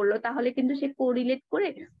পড়াটাও করলো, তাহলে কিন্তু সে কোরিলেট করে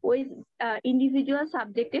ওই ইন্ডিভিজুয়াল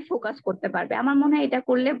সাবজেক্টে ফোকাস করতে পারবে। আমার মনে হয় এটা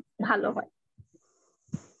করলে ভালো হয়।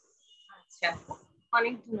 আচ্ছা,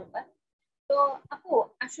 অনেক ধন্যবাদ। তো আপু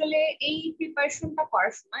আসলে এই প্রিপারেশনটা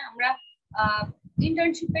করার সময় আমরা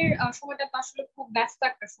ইন্টার্নশিপের সময়টা তো আসলে খুব ব্যস্ত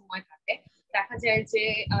একটা সময় থাকে, দেখা যায় যে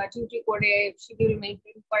ডিউটি করে শিডিউল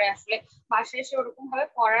মেনটেন করে আসলে বাসায় এসে ওরকম ভাবে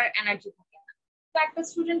পড়ার এনার্জি থাকে না। তো একটা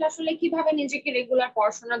স্টুডেন্ট আসলে কিভাবে নিজেকে রেগুলার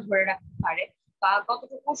পড়াশোনা ধরে রাখতে পারে, বা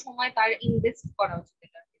কতটুকু সময় তার ইনভেস্ট করা উচিত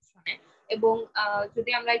এটার পেছনে, এবং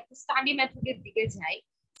যদি আমরা একটু স্টাডি মেথডের দিকে যাই,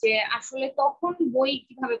 যে আসলে তখন বই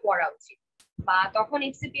কিভাবে পড়া উচিত, বা তখন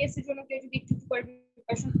এফসিপিএস এর জন্য কেউ যদি একটু একটু করে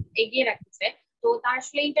প্রিপারেশন এগিয়ে রাখছে, তো তার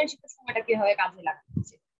আসলে ইন্টার্নশিপের সময়টা কিভাবে কাজে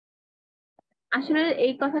লাগাচ্ছে? আসলে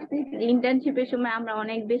এই কথা থেকে, ইন্টার্নশিপের সময় আমরা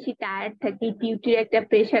অনেক বেশি টায়ার্ড থাকি, ডিউটির একটা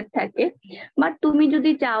প্রেশার থাকে, বাট তুমি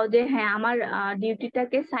যদি চাও যে হ্যাঁ আমার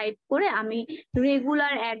ডিউটিটাকে সাইড করে আমি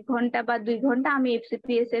রেগুলার 1 ঘন্টা বা 2 ঘন্টা আমি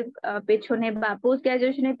এফসিপিএস এর পেছনে বা পোস্ট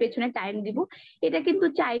গ্রাজুয়েশনের পেছনে টাইম দিব, এটা কিন্তু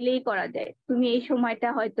চাইলেই করা যায়। তুমি এই সময়টা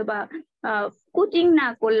হয়তো বা কোচিং না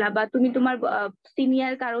করলা, বা তুমি তোমার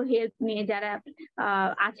সিনিয়র কারো হেল্প নিয়ে, যারা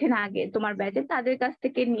আছেন আগে তোমার ব্যাচে, তাদের কাছ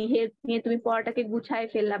থেকে হেল্প নিয়ে তুমি পড়াটাকে গুছায়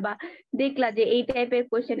ফেললা, বা দেখলা যে এই টাইপের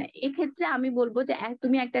কোয়েশ্চেন। এক্ষেত্রে আমি বলবো যে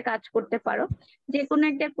তুমি একটা কাজ করতে পারো, যে কোনো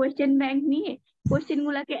একটা কোয়েশ্চেন ব্যাংক নিয়ে কোয়েশ্চেন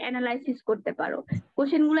গুলাকে অ্যানালাইসিস করতে পারো।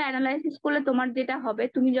 কোয়েশ্চেন গুলো অ্যানালাইসিস করলে তোমার যেটা হবে,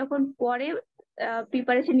 তুমি যখন পরে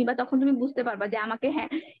প্রিপারেশন নিবা তখন তুমি বুঝতে পারবা যে আমাকে হ্যাঁ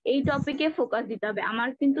এই টপিকে ফোকাস দিতে হবে। আমার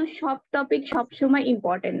কিন্তু সব টপিক সবসময়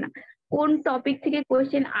ইম্পর্টেন্ট না, কোন টপিক থেকে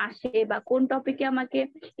কোয়েশ্চেন আসে বা কোন টপিকে আমাকে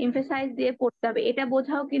এমফেসাইজ দিয়ে পড়তে হবে, এটা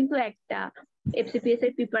বোঝাও কিন্তু একটা এফসিপিএস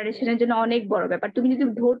এর প্রিপারেশনের জন্য অনেক বড় ব্যাপার। তুমি যদি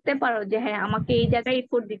ধরতে পারো যে হ্যাঁ আমাকে এই জায়গায়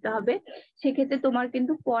এফোর্ট দিতে হবে, সেক্ষেত্রে তোমার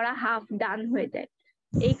কিন্তু পড়া হাফ ডান হয়ে যায়।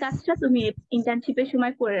 এই কাজটা তুমি ইন্টার্নশিপের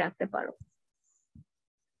সময় করে রাখতে পারো।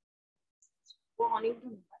 অনেক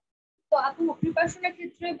ধন্যবাদ। তো আপু প্রিপারেশনের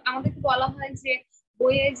ক্ষেত্রে আমাদেরকে বলা হয় যে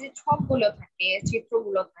বইয়ে যে ছকগুলো থাকে,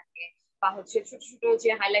 চিত্রগুলো থাকে, বা হচ্ছে ছোট ছোট যে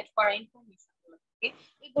হাইলাইট করা ইনফরমেশন গুলো থাকে,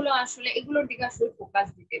 এগুলোর দিকে আসলে ফোকাস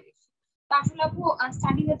দিতে বেশি। তো আসলে আপু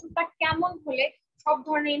স্টাডি মেথডটা কেমন হলে সব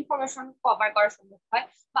ধরনের ইনফরমেশন কভার করা সম্ভব হয়,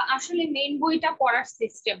 বা আসলে মেইন বইটা পড়ার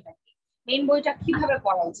সিস্টেমটা কি? মেইন বইটা কিভাবে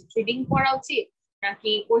পড়া উচিত? রিডিং পড়া উচিত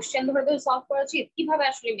নাকি কোশ্চেন ধরে ধরে সলভ করা উচিত? কিভাবে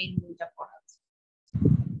আসলে মেইন বইটা পড়া উচিত?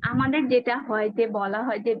 আমাদের যেটা হয় যে বলা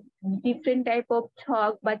হয় যে ডিফারেন্ট টাইপ অফ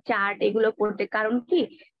ছক বা চার্ট এগুলো পড়তে, কারণ কি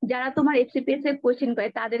যারা তোমার এফসিপিএস এর কোশ্চেন করে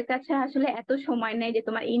তাদের কাছে আসলে এত সময় নেই যে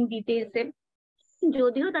তোমার ইন ডিটেলস এ,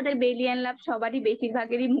 যদিও তাদের বেলিয়ান লাভ সবারই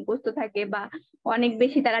বেশিরভাগেরই মুখস্থ থাকে বা অনেক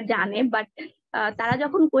বেশি তারা জানে, বাট তারা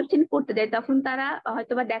যখন কোশ্চেন করতে যায় তখন তারা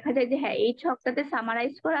হয়তোবা দেখা যায় যে হ্যাঁ এই ছকটাতে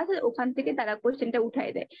সামারাইজ করা আছে, ওখান থেকে তারা কোশ্চেনটা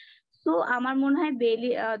উঠাই দেয়। তো আমার মনে হয়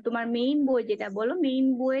তোমার মেইন বই যেটা বলো, মেইন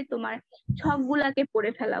বইয়ে তোমার ছকগুলাকে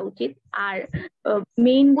পড়ে ফেলা উচিত। আর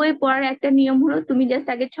মেইন বই পড়ার একটা নিয়ম হলো তুমি জাস্ট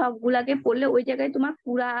আগে ছকগুলাকে পড়লে ওই জায়গায় তোমার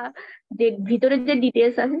পুরা যে ভিতরে যে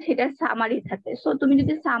ডিটেলস আছে সেটা সামারি থাকে। সো তুমি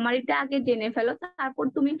যদি সামারিটা আগে জেনে ফেলো তারপর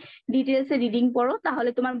তুমি ডিটেলস এ রিডিং পড়ো, তাহলে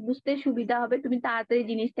তোমার বুঝতে সুবিধা হবে, তুমি তাড়াতাড়ি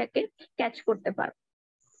জিনিসটাকে ক্যাচ করতে পারো।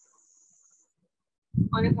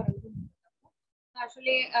 অনেক অনেক ধন্যবাদ।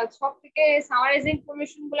 আসলে সব থেকে সামারাইজ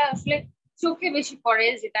ইনফরমেশন গুলো আসলে চোখে বেশি পড়ে,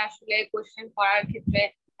 যেটা আসলে কোশ্চেন করার ক্ষেত্রে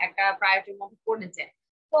একটা প্রায়োরিটির মধ্যে পড়ে যায়।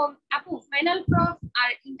 তো আপু ফাইনাল প্রফ আর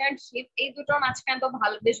ইন্টার্নশিপ এই দুটোর মাঝখানে তো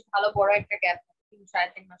বেশ ভালো বড় একটা গ্যাপ থাকে,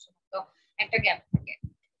 3-3.5 মাসের মতো একটা গ্যাপ থাকে।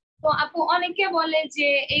 তো আপু অনেকে বলে যে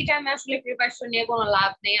এই টাইমে আসলে প্রিপারেশন নিয়ে কোনো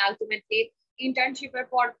লাভ নেই, আলটিমেটলি ইন্টার্নশিপের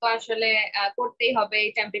পর তো আসলে করতেই হবে।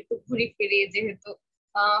 এই টাইমটা একটু ঘুরি ফিরি, যেহেতু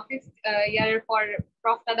ফিফথ ইয়ারের পর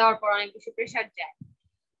প্রফটা দেওয়ার পর অনেক বেশি প্রেশার যায়।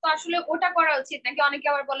 তো আসলে ওটা করা উচিত নাকি? অনেকে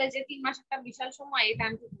আবার বলে যে 3 মাস একটা বিশাল সময়, এই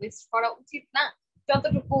টাইমটুকু ওয়েস্ট করা উচিত না,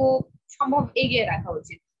 যতটুকু সম্ভব এগিয়ে রাখা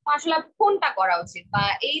উচিত। তো আসলে কোনটা করা উচিত, বা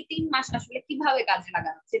এই 3 মাস আসলে কিভাবে কাজে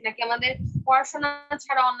লাগানো উচিত? নাকি আমাদের পড়াশোনা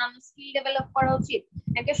ছাড়া অন্যান্য স্কিল ডেভেলপ করা উচিত,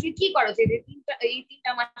 নাকি আসলে কি করা উচিত? এই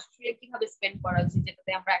তিনটা মাস আসলে কিভাবে স্পেন্ড করা উচিত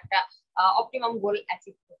যেটাতে আমরা একটা অপটিমাম গোল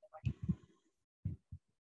অ্যাচিভ করতে পারি?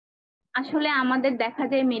 আসলে আমাদের দেখা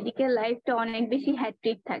যায় মেডিকেল লাইফটা অনেক বেশি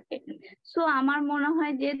হ্যাট্রিক থাকে। সো আমার মনে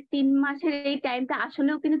হয় যে 3 মাসের এই টাইমটা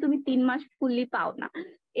আসলেও কিন্তু তুমি 3 মাস ফুললি পাও না।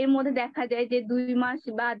 এর মধ্যে দেখা যায় যে 2 মাস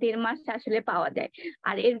বা 1.5 মাস আসলে পাওয়া যায়।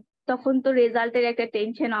 আর তখন তো রেজাল্টের একটা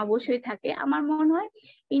টেনশন অবশ্যই থাকে। আমার মনে হয়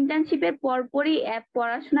ইন্টার্নশিপের পরপরই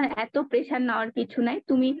পড়াশোনার এত প্রেশার নেওয়ার কিছু নাই।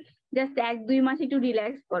 তুমি জাস্ট 1-2 মাস একটু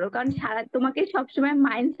রিল্যাক্স করো, কারণ তোমাকে সবসময়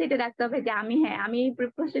মাইন্ডসেটে রাখতে হবে যে আমি এই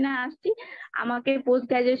প্রিপারেশনে আসছি, আমাকে পোস্ট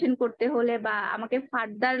গ্রাজুয়েশন করতে হলে বা আমাকে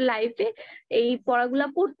ফার্দার লাইফে এই পড়াগুলো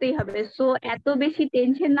পড়তেই হবে। সো এত বেশি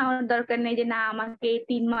টেনশন নেওয়ার দরকার নেই যে না আমাকে এই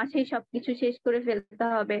 3 মাসেই সবকিছু শেষ করে ফেলতে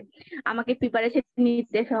হবে, আমাকে প্রিপারেশন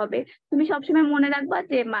নিতে হবে। তুমি সবসময় মনে রাখবা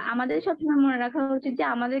যে আমাদের সবসময় মনে রাখা উচিত যে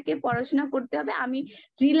আমাদেরকে পড়াশোনা করতে হবে, আমি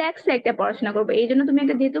রিল্যাক্স একটা পড়াশোনা করবো। এই জন্য তুমি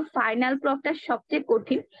একটা, যেহেতু ফাইনাল প্রফটা সবচেয়ে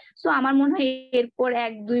কঠিন, সো আমার মনে হয় এরপর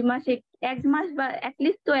 1-2 মাস, 1 মাস বা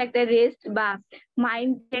অ্যাটলিস্ট তো একটা রেস্ট বা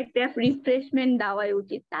মাইন্ড একটা রিফ্রেশমেন্ট দেওয়াই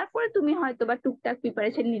উচিত। তারপরে তুমি হয়তো বা টুকটাক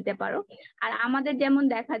প্রিপারেশন নিতে পারো। আর আমাদের যেমন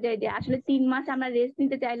দেখা যায় যে আসলে 3 মাস আমরা রেস্ট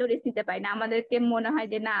নিতে চাইলেও রেস্ট নিতে পারি না, আমাদেরকে মনে হয়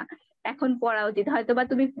যে না এখন পড়া উচিত। হয়তো বা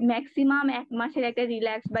তুমি ম্যাক্সিমাম 1 মাসের একটা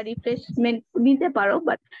রিল্যাক্স বা রিফ্রেশমেন্ট নিতে পারো,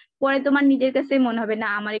 বাট পরে তোমার নিজের কাছে মনে হবে না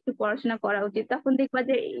আমার একটু পড়াশোনা করা উচিত। তখন দেখবা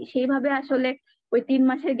যে সেইভাবে আসলে ওই 3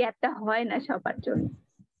 মাসের গ্যাপটা হয় না সবার জন্য।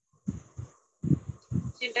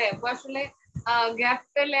 সেটাই আসলে গ্যাপ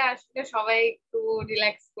পেলে আসলে সবাই একটু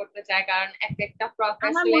রিল্যাক্স করতে চায়, কারণ একটা একটা প্রফ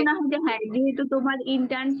আমার আসলে। মনে হয় যে হ্যাঁ, যেহেতু তোমার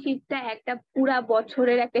ইন্টার্নশিপটা একটা পুরা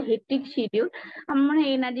বছরের একটা হেক্টিক শিডিউল, আমার মনে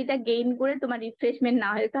হয় এনার্জিটা গেইন করে তোমার রিফ্রেশমেন্ট না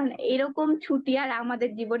হয়, কারণ এরকম ছুটি আর আমাদের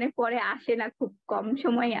জীবনে পরে আসে না, খুব কম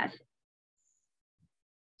সময় আসে।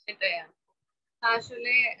 সেটাই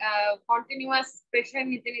আসলে কন্টিনিউয়াস প্রেশার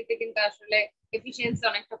নিতে নিতে কিন্তু আসলে এফিসিয়েন্সি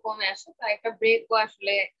অনেকটা কমে আসে, তো একটা ব্রেকও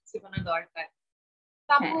আসলে জীবনে দরকার।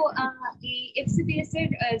 তারপর হ্যাঁ, এই এফসিপিএস এর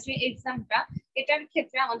যে এক্সামটা, এটার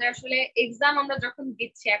ক্ষেত্রে আমাদের আসলে এক্সাম আমরা যখন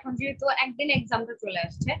দিচ্ছি, এখন যেহেতু একদিন এক্সামটা চলে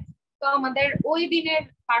আসছে, তো আমাদের ওই দিনের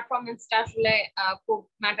পারফরমেন্সটা আসলে খুব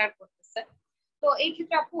ম্যাটার করতেছে। তো এই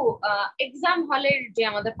ক্ষেত্রে আপু এক্সাম হলের যে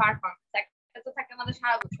আমাদের পারফরমেন্স, একটা তো থাকে আমাদের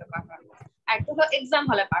সারা বছর পারফরমেন্স, আর একটা হলো এক্সাম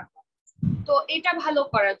হলে পারফরমেন্স। তো এটা ভালো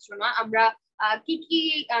করার জন্য আমরা কি কি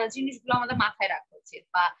জিনিসগুলো আমাদের মাথায় রাখা উচিত,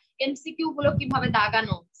 বা এমসিকিউ গুলো কিভাবে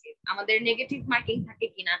দাগানো উচিত, আমাদের নেগেটিভ মার্কিং থাকে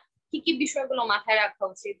কিনা, কি কি বিষয়গুলো মাথায় রাখা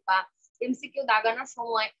উচিত, বা এমসিকিউ দাগানোর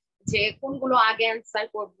সময় যে কোনগুলো আগে অ্যান্সার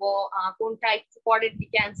করব, কোনটা একটু পরের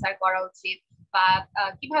দিকে অ্যান্সার করা উচিত, বা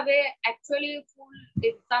কিভাবে অ্যাকচুয়ালি ফুল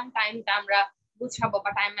এক্সাম টাইমটা আমরা গুছাবো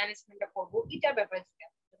বা টাইম ম্যানেজমেন্টটা করবো, এটার ব্যাপারে যদি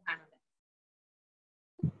আপনি একটু ধারণা দেন।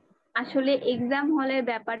 আসলে এক্সাম হলের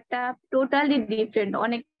ব্যাপারটা টোটালি ডিফারেন্ট।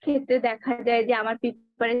 অনেক ক্ষেত্রে দেখা যায় যে আমার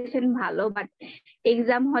প্রিপারেশন ভালো, বাট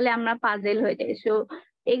এক্সাম হলে আমরা পাজেল হয়ে যাই। সো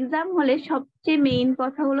এক্সাম হলে সবচেয়ে মেইন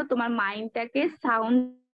কথা হলো তোমার মাইন্ডটাকে সাউন্ড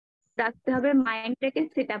রাখতে হবে, মাইন্ডটাকে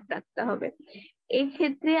সেট আপ রাখতে হবে। এই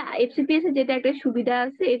ক্ষেত্রে এফসিপিএস এর যেটা একটা সুবিধা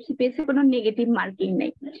আছে, এফসিপিএস এ কোনো নেগেটিভ মার্কিং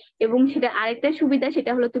নেই। এবং সেটা আরেকটা সুবিধা,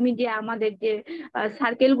 সেটা হলো তুমি যে আমাদের যে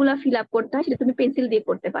সার্কেল গুলা ফিল আপ করতে হয় সেটা তুমি পেন্সিল দিয়ে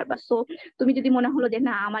করতে পারবা। সো তুমি যদি মনে হলো যে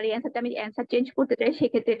না আমার এই অ্যান্সারটা, আমি অ্যান্সার চেঞ্জ করতে চাই,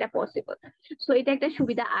 সেক্ষেত্রে এটা পসিবল। সো এটা একটা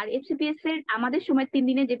সুবিধা। আর এফসিপিএস এর আমাদের সময় 3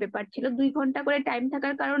 দিনের যে পেপার ছিল, 2 ঘন্টা করে টাইম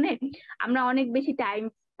থাকার কারণে আমরা অনেক বেশি টাইম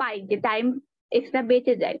পাই, যে টাইম এক্সট্রা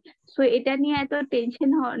বেঁচে যায়। সো এটা নিয়ে এত টেনশন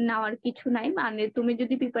নেওয়ার কিছু নাই। মানে তুমি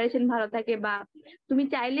যদি প্রিপারেশন ভালো থাকে বা তুমি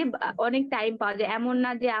চাইলে অনেক টাইম পাওয়া যায়, এমন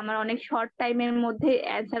না যে আমার অনেক শর্ট টাইমের মধ্যে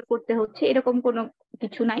অ্যান্সার করতে হচ্ছে, এরকম কোনো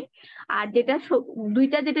কিছু নাই। আর যেটা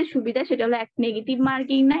দুইটা যেটা সুবিধা, সেটা হলো এক, নেগেটিভ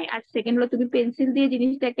মার্কিং নাই, আর সেকেন্ড হলো তুমি পেন্সিল দিয়ে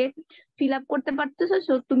জিনিসটাকে ফিল আপ করতে পারতেছো।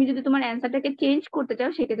 সো তুমি যদি তোমার অ্যান্সারটাকে চেঞ্জ করতে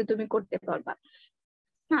চাও, সেক্ষেত্রে তুমি করতে পারবা।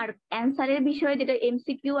 আর অ্যান্সারের বিষয়ে যেটা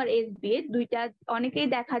এমসিকিউ আর এসবিএ দুইটা, অনেকেই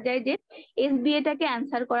দেখা যায় যে এসবিএ টাকে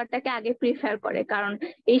অ্যান্সার করাটাকে আগে প্রিফার করে, কারণ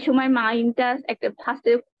এই সময় মাইন্ডটা একটা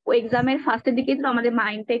ফার্স্টে, এক্সামের ফার্স্টের দিকে তো আমাদের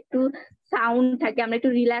মাইন্ডটা একটু সাউন্ড থাকে, আমরা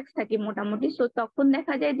একটু রিল্যাক্স থাকি মোটামুটি। সো তখন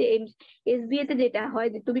দেখা যায় যে এসবিএ তে যেটা হয়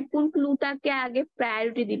যে তুমি কোন ক্লুটাকে আগে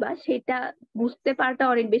প্রায়োরিটি দিবা, সেটা বুঝতে পারাটা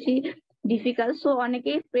অনেক বেশি ডিফিকাল্ট। সো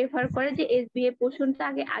অনেকেই প্রেফার করে যে এসবিএ পোর্শনটা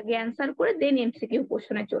আগে আগে অ্যান্সার করে দেন এমসিকিউ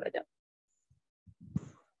পোর্শনে চলে যাও।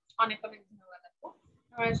 অনেক অনেক ধন্যবাদ আপু।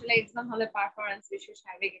 আমরা আসলে এক্সাম হলে পারফরম্যান্স বিষয়ে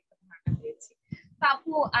সার্বিক একটা ধারণা পেয়েছি। তো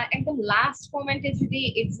আপু একদম লাস্ট মোমেন্টে যদি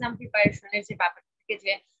এক্সাম প্রিপারেশনের যে ব্যাপারটা থাকে,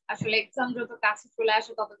 যে আসলে এক্সাম যত কাছে চলে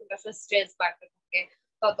আসে তত কিন্তু আসলে স্ট্রেস বাড়তে থাকে,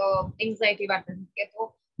 তত এনজাইটি বাড়তে থাকে, তো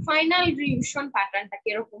ফাইনাল রিভিশন প্যাটার্নটা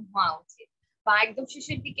কিরকম হওয়া উচিত, বা একদম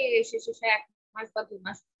শেষের দিকে এসে শেষে 1 মাস বা 2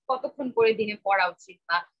 মাস কতক্ষণ করে দিনে পড়া উচিত,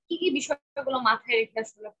 বা কি কি বিষয়গুলো মাথায় রেখে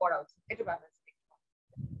আসলে পড়া উচিত, এটা ব্যাপারে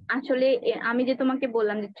আসলে আমি যে তোমাকে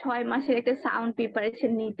বললাম যে 6 মাসের একটা সাউন্ড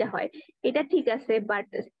প্রিপারেশন নিতে হয়, এটা ঠিক আছে, বাট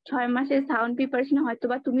 6 মাসের সাউন্ড প্রিপারেশন হয়তো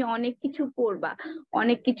বা তুমি অনেক কিছু পড়বা,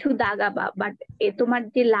 অনেক কিছু দাগাবা, বাট তোমার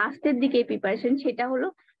যে লাস্টের দিকে প্রিপারেশন, সেটা হলো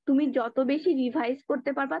তুমি যত বেশি রিভাইজ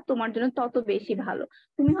করতে পারবা তোমার জন্য তত বেশি ভালো।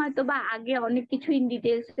 তুমি হয়তো বা আগে অনেক কিছু ইন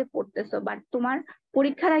ডিটেলস এ পড়তেছো, বাট তোমার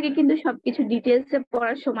পরীক্ষার আগে কিন্তু সবকিছু ডিটেলস এ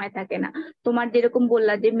পড়ার সময় থাকে না। তোমার যেরকম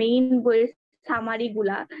বললা যে মেইন বইয়ের সামারি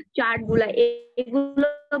গুলা, চার্ট গুলা, এগুলো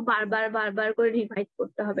বারবার বারবার করে রিভাইজ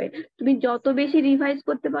করতে হবে। তুমি যত বেশি রিভাইজ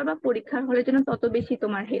করতে পারবা পরীক্ষার হলের জন্য তত বেশি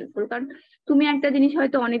তোমার হেল্পফুল। কারণ তুমি একটা জিনিস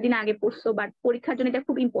হয়তো অনেকদিন আগে পড়ছো, বাট পরীক্ষার জন্য এটা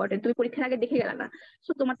খুব ইম্পর্টেন্ট, তুমি পরীক্ষার আগে দেখে গেলে না।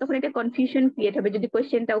 সো তোমার তখন একটা কনফিউশন ক্রিয়েট হবে যদি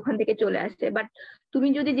কোয়েশ্চেনটা ওখান থেকে চলে আসে। বাট তুমি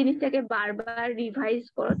যদি জিনিসটাকে বারবার রিভাইজ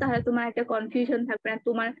করো, তাহলে তোমার একটা কনফিউশন থাকবে না,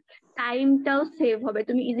 তোমার টাইমটাও সেভ হবে,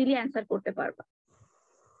 তুমি ইজিলি অ্যান্সার করতে পারবা।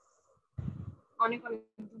 অনেক অনেক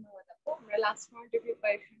ধন্যবাদ আপু। আমরা লাস্ট মোমেন্টে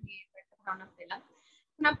প্রিপারেশন নিয়ে একটা ধারণা পেলাম।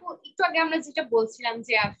 আপু একটু আগে আমরা যেটা বলছিলাম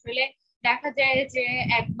যে আসলে দেখা যায় যে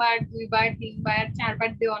একবার, দুইবার, তিনবার, চারবার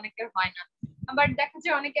দিয়ে অনেকের হয় না, আবার দেখা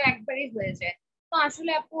যায় অনেকের একবারই হয়ে যায়। তো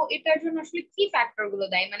আসলে আপু এটার জন্য আসলে কি ফ্যাক্টর গুলো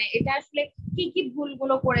দেয়, মানে এটা আসলে কি কি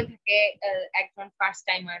ভুলগুলো করে থাকে একজন ফার্স্ট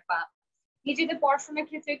টাইমার, বা নিজেদের পড়াশোনার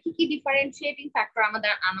ক্ষেত্রে কি কি ডিফারেন্সিয়েটিং ফ্যাক্টর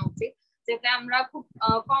আমাদের আনা উচিত, যাতে আমরা খুব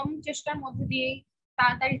কম চেষ্টার মধ্যে দিয়ে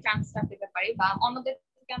তাড়াতাড়ি চান্সটা পেতে পারি, বা অন্যদের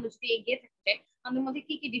থেকে আমরা যদি এগিয়ে থাকতে চাই আমাদের মধ্যে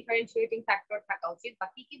কি কি ডিফারেন্সিয়েটিং ফ্যাক্টর থাকা উচিত, বা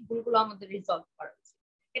কি কি ভুলগুলো আমাদের রিজলভ করা উচিত,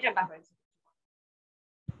 এটা ব্যাপারে।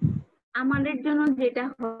 আমাদের জন্য যেটা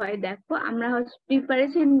হয়, দেখো আমরা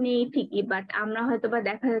প্রিপারেশন নেই ঠিকই, বাট আমরা হয়তো বা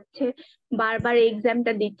দেখা যাচ্ছে বারবার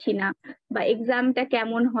এক্সামটা দিচ্ছি না, বা এক্সামটা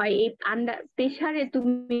কেমন হয়, এই আন্ডার প্রেসারে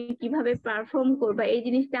তুমি কিভাবে পারফর্ম করবা, এই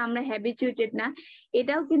জিনিসটা আমরা হ্যাবিচুয়েটেড না।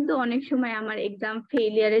 এটাও কিন্তু অনেক সময় আমার এক্সাম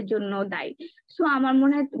ফেলিয়ারের জন্য দায়ী। সো আমার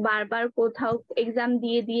মনে হয় বারবার কোথাও এক্সাম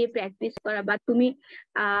দিয়ে দিয়ে প্র্যাকটিস করা, বা তুমি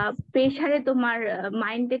প্রেসারে তোমার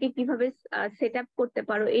মাইন্ডটাকে কিভাবে সেট আপ করতে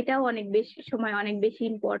পারো, এটাও অনেক বেশি সময় অনেক বেশি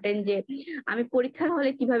ইম্পর্টেন্ট। যে আমি পরীক্ষার হলে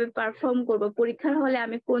কিভাবে পারফর্ম করব, পরীক্ষার হলে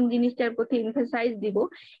আমি কোন জিনিসটার প্রতি এমফাসাইজ দিব,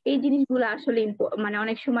 এই জিনিসগুলো আসলে মানে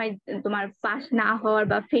অনেক সময় তোমার পাস না হওয়ার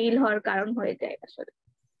বা ফেল হওয়ার কারণ হয়ে যায়। আসলে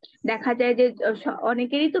দেখা যায় যে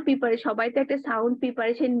অনেকেরই তো সবাই তো একটা সাউন্ড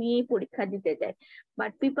প্রিপারেশন নিয়েই পরীক্ষা দিতে যায়,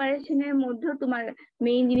 বাট প্রিপারেশনের মধ্যেও তোমার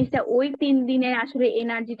মেইন জিনিসটা ওই 3 দিনের আসলে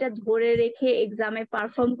এনার্জিটা ধরে রেখে এক্সামে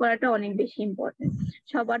পারফর্ম করাটা অনেক বেশি ইম্পর্টেন্ট।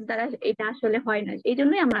 সবার দ্বারা এটা আসলে হয় না, এই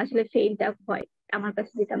জন্যই আমার আসলে ফেলটা হয়, আমার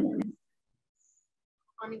কাছে যেটা মনে হয়।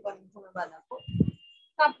 অনেক অনেক ধন্যবাদ আপু।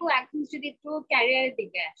 তো আপু এখন যদি একটু ক্যারিয়ারের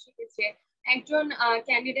দিকে আসি, যে একজন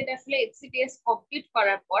ক্যান্ডিডেট আসলে এফসিপিএস কমপ্লিট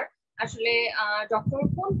করার পর আসলে ডক্টর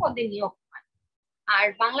কোন পদে নিয়োগ পান, আর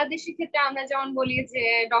বাংলাদেশের ক্ষেত্রে আমরা যেমন বলি যে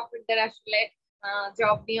ডক্টরদের আসলে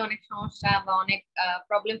জব নিয়ে অনেক সমস্যা বা অনেক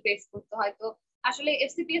প্রবলেম ফেস করতে হয়, তো আসলে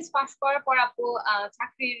এফসিপিএস পাস করার পর আপু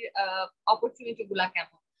চাকরির অপরচুনিটি গুলা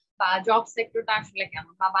কেমন, বা জব সেক্টরটা আসলে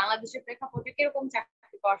কেমন, বা বাংলাদেশের প্রেক্ষাপটে কিরকম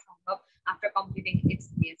চাকরি করা সম্ভব আফটার কমপ্লিটিং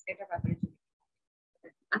এক্সপিরিয়েন্স, এটার ব্যাপারে যদি।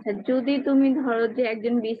 আচ্ছা, যদি তুমি ধরো যে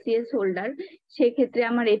একজন বিসিএস হোল্ডার, সেক্ষেত্রে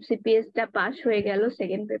আমার এফসিপিএস টা পাস হয়ে গেল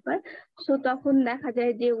সেকেন্ড পেপার, সো তখন দেখা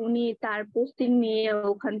যায় যে উনি তার পোস্টিং নিয়ে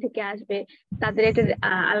ওখান থেকে আসবে, তাদের একটা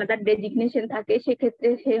আলাদা ডেজিগনেশন থাকে, সেক্ষেত্রে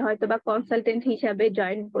সে হয়তো বা কনসালটেন্ট হিসাবে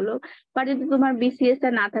জয়েন করলো। বা যদি তোমার বিসিএস টা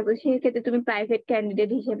না থাকে, সেক্ষেত্রে তুমি প্রাইভেট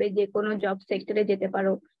ক্যান্ডিডেট হিসেবে যে কোনো জব সেক্টরে যেতে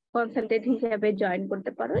পারো, কনসালটেন্ট হিসাবে জয়েন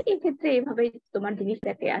করতে পারো। এক্ষেত্রে এইভাবেই তোমার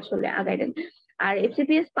জিনিসটাকে আসলে আগায়। আর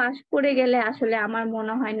এফসিপিএস পাস করে গেলে আসলে আমার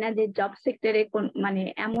মনে হয় না যে জব সেক্টরে মানে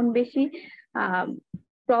এমন বেশি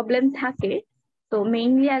প্রবলেম থাকে। তো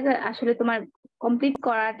মেইনলি আসলে তোমার কমপ্লিট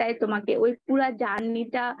করাটাই তোমাকে ওই পুরা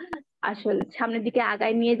জার্নিটা আসলে সামনের দিকে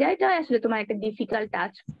আগায় নিয়ে যায়, এটা আসলে তোমার একটা ডিফিকাল্ট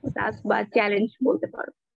টাস্ক বা চ্যালেঞ্জ বলতে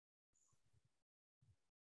পারো।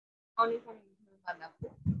 অনেক অনেক ধন্যবাদ আপু।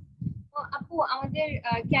 তো আপু আমাদের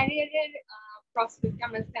ক্যারিয়ারের প্রসপেক্টে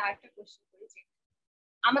আমরা যদি আরেকটা কোশ্চেন করেছি,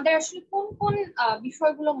 আমাদের আসলে কোন কোন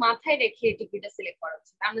বিষয়গুলো মাথায় রেখে ডিগ্রিটা সিলেক্ট করা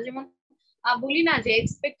উচিত? আমরা যেমন বলি না যে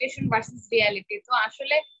এক্সপেকটেশন ভার্সেস রিয়ালিটি, তো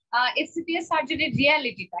আসলে এফসিপিএস সার্জারির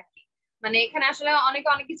রিয়ালিটিটা কি? মানে এখানে আসলে অনেকে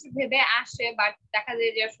অনেক কিছু ভেবে আসে, বাট দেখা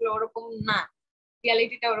যায় যে আসলে ওরকম না,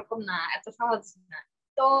 রিয়ালিটিটা ওরকম না, এত সহজ না।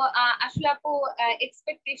 তো আসলে আপু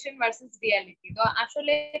এক্সপেকটেশন ভার্সেস রিয়ালিটি, তো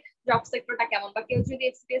আসলে জব সেক্টরটা কেমন, বা কেউ যদি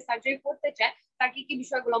এফসিপিএস সার্জারি করতে চায় তার কি কি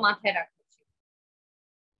বিষয়গুলো মাথায় রাখা উচিত?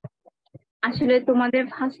 আসলে তোমাদের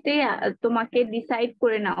ফার্স্টে তোমাকে ডিসাইড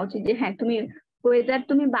করে নেওয়া উচিত যে হ্যাঁ তুমি ওয়েদার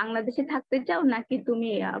তুমি বাংলাদেশে থাকতে চাও নাকি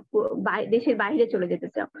তুমি দেশের বাইরে চলে যেতে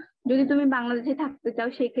চাও। যদি তুমি বাংলাদেশে থাকতে চাও,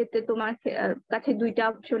 সেক্ষেত্রে তোমার কাছে দুইটা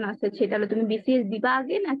অপশন আছে, সেটা হলো তুমি বিসিএস দিবা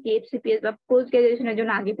আগে, নাকি এফসিপিএস বা পোস্ট গ্রাজুয়েশনের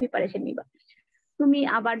জন্য আগে প্রিপারেশন নিবা। তুমি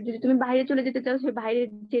আবার যদি তুমি বাইরে চলে যেতে চাও, সে বাইরের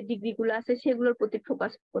যে ডিগ্রি গুলো আছে সেগুলোর প্রতি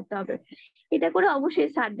ফোকাস করতে হবে। এটা করে অবশ্যই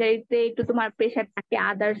সার্জারিতে একটু তোমার প্রেশার থাকে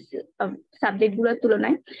আদার্স সাবজেক্ট গুলোর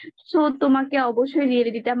তুলনায়। সো তোমাকে অবশ্যই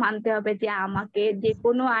রিয়েলিটিটা মানতে হবে যে আমাকে যে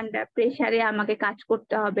কোনো আন্ডার প্রেসারে আমাকে কাজ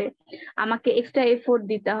করতে হবে, আমাকে এক্সট্রা এফোর্ট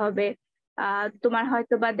দিতে হবে। তোমার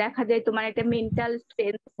হয়তো বা দেখা যায় তোমার একটা মেন্টাল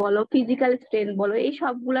স্ট্রেংথ বলো, ফিজিক্যাল স্ট্রেংথ বলো, এই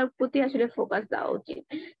সবগুলোর প্রতি আসলে ফোকাস দেওয়া উচিত।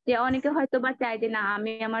 যে অনেকে হয়তো বা চায় যে না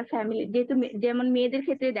আমি আমার ফ্যামিলি, যেহেতু যেমন মেয়েদের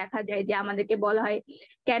ক্ষেত্রে দেখা যায় যে আমাদেরকে বলা হয়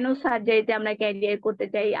কেন সার্জারিতে আমরা ক্যারিয়ার করতে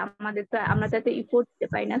চাই, আমাদের তো আমরা তো এত ইফোর্ট দিতে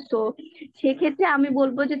পারি না। সো সেক্ষেত্রে আমি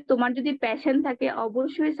বলবো যে তোমার যদি প্যাশন থাকে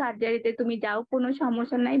অবশ্যই সার্জারিতে তুমি যাও, কোনো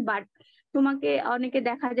সমস্যা নাই। বাট তোমাকে অনেকে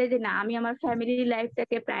দেখা যায় যে না আমি আমার ফ্যামিলি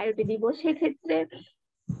লাইফটাকে প্রায়োরিটি দিব, সেক্ষেত্রে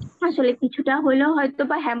আসলে কিছুটা হলেও হয়তো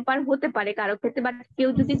বা হ্যাম্পার হতে পারে কারো ক্ষেত্রে। বাট কেউ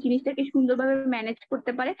যদি জিনিসটাকে সুন্দরভাবে ম্যানেজ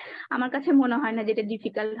করতে পারে, আমার কাছে মনে হয় না যেটা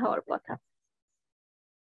ডিফিকাল্ট হওয়ার কথা।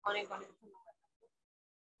 অনেক অনেক ধন্যবাদ।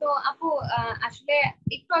 তো আপু আসলে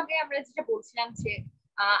একটু আগে আমরা যেটা বলছিলাম যে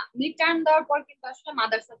মিড টার্ম দেওয়ার পর কিন্তু আসলে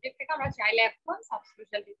মাদার সাবজেক্ট থেকে আমরা চাইলে এখন সাব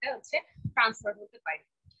স্পেশালিটিতে হচ্ছে ট্রান্সফার হতে পারি।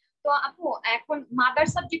 তো আপু এখন মাদার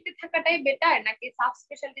সাবজেক্টে থাকাটাই বেটার নাকি সাব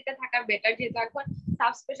স্পেশালিটিতে থাকা বেটার, যেহেতু এখন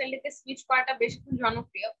সাব স্পেশালিটিতে সুইচ করাটা বেশ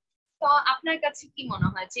জনপ্রিয়? তো আপনার কাছে কি মনে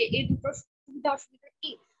হয় যে এই দুটো সুবিধা অসুবিধা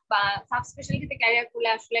কি, বা সাব স্পেশালিটিতে ক্যারিয়ার করলে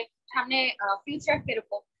আসলে সামনে ফিউচার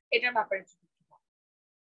কিরকম, এটার ব্যাপারে যদি একটু বলেন।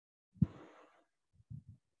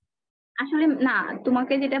 আসলে না,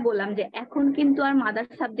 তোমাকে যেটা বললাম যে এখন কিন্তু আর মাদার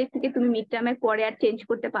সাবজেক্ট থেকে তুমি মিড টার্মের পরে আর চেঞ্জ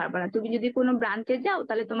করতে পারবে না। তুমি যদি কোনো ব্রাঞ্চে যাও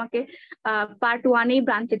তাহলে তোমাকে পার্ট ওয়ানেই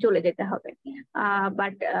ব্রাঞ্চে চলে যেতে হবে।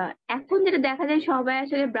 বাট এখন যেটা দেখা যায় সবাই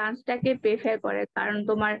আসলে ব্রাঞ্চটাকে প্রেফার করে, কারণ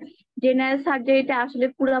তোমার জেনারেল সার্জারিটা আসলে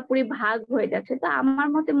পুরোপুরি ভাগ হয়ে যাচ্ছে। তো আমার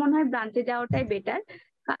মতে মনে হয় ব্রাঞ্চে যাওয়াটাই বেটার।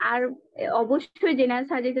 আর অবশ্যই জেনারেল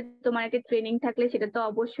সার্জারিতে তোমার একটা ট্রেনিং থাকলে সেটা তো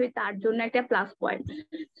অবশ্যই তার জন্য একটা প্লাস পয়েন্ট।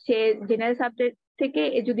 সে জেনারেল সাবজেক্ট থেকে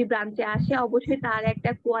যদি ব্রাঞ্চে আসে অবশ্যই তার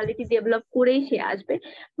একটা কোয়ালিটি ডেভেলপ করেই সে আসবে।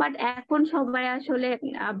 বাট এখন সবাই আসলে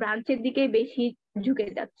ব্রাঞ্চের দিকে বেশি ঝুঁকে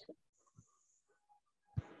যাচ্ছে।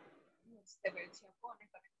 বুঝতে পেরেছি আপু, অনেক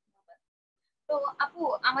অনেক ধন্যবাদ। তো আপু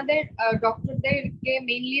আমাদের ডক্টরদেরকে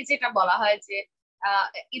মেইনলি যেটা বলা হয় যে আহ,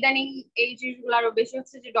 ইদানিং এই জিনিসগুলো আরো বেশি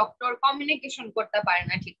হচ্ছে যে ডক্টর কমিউনিকেশন করতে পারে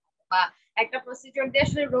না ঠিক মতো, বা একটা প্রসিজার দিয়ে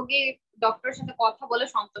আসলে রোগী ডক্টরের সাথে কথা বলে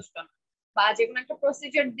সন্তুষ্ট না, বা যে কোনো একটা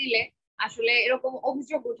প্রসিজার দিলে আসলে এরকম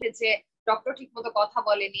অভিযোগ উঠেছে ডক্টর ঠিক মতো কথা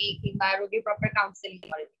বলেনি কিংবা রোগীর প্রপার কাউন্সেলিং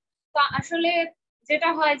করেনি। তো আসলে যেটা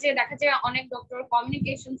হয় যে দেখা যায় অনেক ডক্টর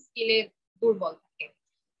কমিউনিকেশন স্কিলে দুর্বল থাকে।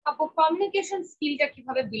 আপু কমিউনিকেশন স্কিলটা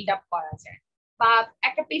কিভাবে বিল্ড আপ করা যায়, বা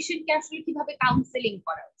একটা পেশেন্টকে আসলে কিভাবে কাউন্সেলিং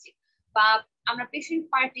করা উচিত, বা আমরা পেশেন্ট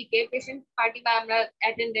পার্টি বা আমরা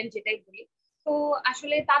অ্যাটেন্ডেন্ট যেটাই বলি, তো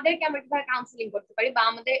আসলে তাদেরকে আমরা কিভাবে কাউন্সেলিং করতে পারি, বা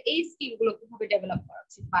আমাদের এই স্কিল গুলো কিভাবে ডেভেলপ করা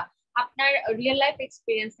উচিত, বা আপনার রিয়েল লাইফ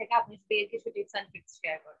এক্সপিরিয়েন্স থেকে আপনি যদি কিছু টিপস এন্ড ট্রিক্স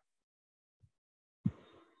শেয়ার করেন।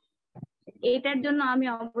 এটার জন্য আমি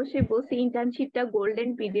অবশ্যই বলছি ইন্টার্নশিপটা গোল্ডেন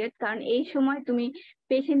পিরিয়ড, কারণ এই সময় তুমি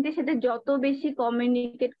পেশেন্টের সাথে যত বেশি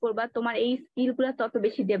কমিউনিকেট করবা তোমার এই স্কিল গুলা তত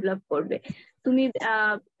বেশি ডেভেলপ করবে। তুমি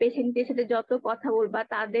পেশেন্টের সাথে যত কথা বলবা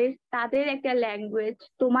তাদের তাদের একটা ল্যাঙ্গুয়েজ,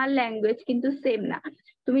 তোমার ল্যাঙ্গুয়েজ কিন্তু সেম না।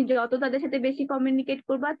 তুমি যত তাদের সাথে বেশি কমিউনিকেট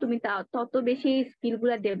করবা তুমি তত বেশি এই স্কিল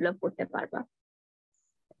গুলা ডেভেলপ করতে পারবা।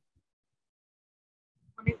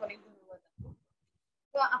 অনেক অনেক ধন্যবাদ আপু।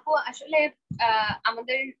 তো আপু আসলে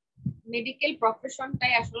আমাদের মেডিকেল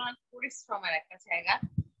প্রফেশনটাই আসলে অনেক পরিশ্রমের একটা জায়গা।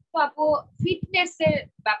 তো আপু ফিটনেস এর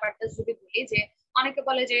ব্যাপারটা যদি বলি, যে অনেকে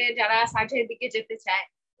বলে যে যারা সার্জারির দিকে যেতে চায়,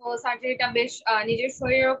 তো সার্জারিটা বেশ নিজের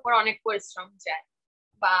শরীরের উপর অনেক পরিশ্রম যায়,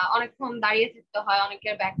 বা অনেকক্ষণ দাঁড়িয়ে থাকতে হয়,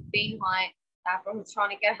 অনেকের ব্যাক পেইন হয়, তারপর হচ্ছে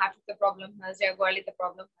অনেকের হাঁটুতে প্রবলেম হয় যায়, গোড়ালিতে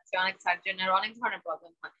প্রবলেম হয় যায়, অনেক সার্জনের অনেক ধরনের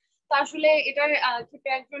প্রবলেম হয়। তো আসলে এটার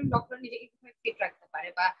ক্ষেত্রে একজন ডক্টর নিজেকে কিভাবে ফিট রাখতে পারে,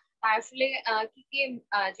 বা তার আসলে কি কি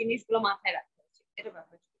জিনিসগুলো মাথায় রাখতে উচিত, এটা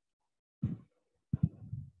ব্যাপারে।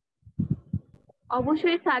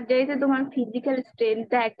 অবশ্যই সার্জারিতে তোমার ফিজিক্যাল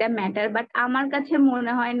স্ট্রেংথটা একটা ম্যাটার, বাট আমার কাছে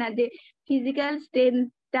মনে হয় না যে ফিজিক্যাল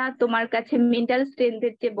স্ট্রেংথটা তোমার কাছে মেন্টাল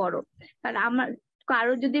স্ট্রেংথের চেয়ে বড়। কারণ আমার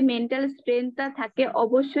কারো যদি মেন্টাল স্ট্রেংথটা থাকে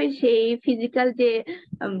অবশ্যই সেই ফিজিক্যাল যে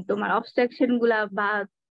তোমার অবস্ট্রাকশন গুলা বা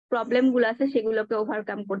প্রবলেম গুলো আছে সেগুলোকে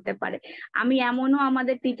ওভারকাম করতে পারে। আমি এমনও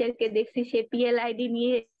আমাদের টিচারকে দেখছি সে পিএলআইডি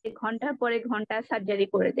নিয়ে ঘন্টার পরে ঘন্টা সার্জারি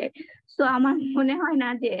করে দেয়। তো আমার মনে হয় না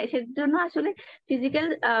যে সেজন্য আসলে ফিজিক্যাল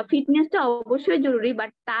ফিটনেসটা অবশ্যই জরুরি,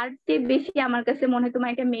 বাট তার চেয়ে বেশি আমার কাছে মনে হয়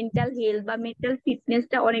তোমার একটা মেন্টাল হেলথ বা মেন্টাল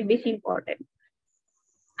ফিটনেসটা অনেক বেশি ইম্পর্টেন্ট।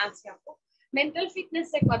 আচ্ছা আপু, মেন্টাল ফিটনেস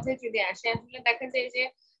এর কথায় যদি আসে, আসলে দেখা যায় যে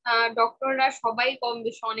ডক্টররা সবাই কম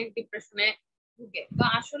বেশি অনেক ডিপ্রেশনে ভুগে। তো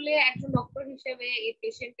আসলে একজন ডক্টর হিসেবে এই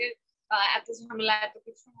পেশেন্টের এত ঝামেলা এত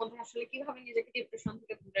কিছুর মধ্যে আসলে কিভাবে নিজেকে ডিপ্রেশন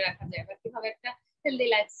থেকে দূরে রাখা যায়, বা কিভাবে একটা হেলদি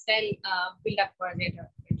লাইফস্টাইল বিল্ড আপ করা যায় এটা?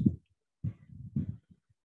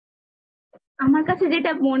 আমার কাছে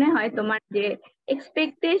যেটা মনে হয় তোমার যে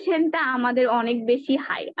এক্সপেকটেশনটা আমাদের অনেক বেশি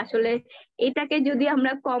হাই। আসলে এটাকে যদি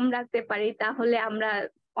আমরা কম রাখতে পারি তাহলে আমরা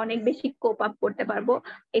অনেক বেশি কোপ আপ করতে পারবো।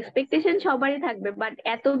 এক্সপেকটেশন সবারই থাকবে, বাট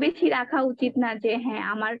এত বেশি রাখা উচিত না যে হ্যাঁ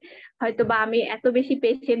আমার হয়তো বা আমি এত বেশি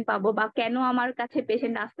পেশেন্ট পাবো বা কেন আমার কাছে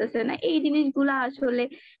পেশেন্ট আসতেছে না, এই জিনিসগুলো আসলে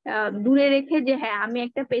দূরে রেখে যে হ্যাঁ আমি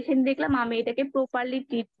একটা পেশেন্ট দেখলাম আমি এটাকে প্রপারলি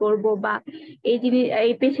ট্রিট করব, বা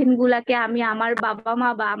এই পেশেন্ট গুলাকে আমি আমার বাবা মা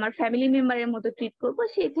বা আমার ফ্যামিলি মেম্বারের মতো ট্রিট করবো।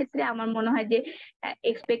 সেই ক্ষেত্রে আমার মনে হয় যে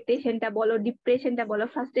এক্সপেকটেশনটা বলো, ডিপ্রেশনটা বলো,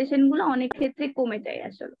 ফ্রাস্ট্রেশন গুলো অনেক ক্ষেত্রে কমে যায়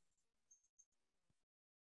আসলে।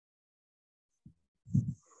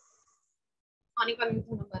 অনেক অনেক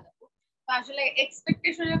ধন্যবাদ আপু। তো আসলে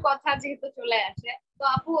এক্সপেকটেশনের কথা যেহেতু চলে আসে, তো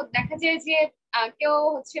আপু দেখা যায় যে কেউ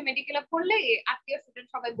হচ্ছে মেডিকেলে পড়লে আত্মীয় স্বজন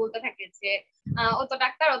সবাই বলতে থাকে যে ও তো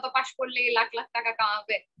ডাক্তার, ও তো পাশ করলেই লাখ লাখ টাকা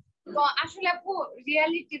কামাবে। তো আসলে আপু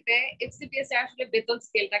রিয়ালিটিতে এফসিপিএস এর আসলে বেতন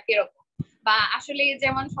স্কেলটা কিরকম, বা আসলে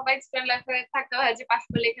যেমন সবাই স্টুডেন্ট লাইফে থাকতে হয় যে পাশ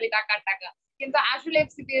করলে খালি টাকা আর টাকা, কিন্তু আসলে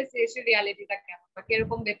এফসিপিএস এসে রিয়ালিটিটা কেমন, বা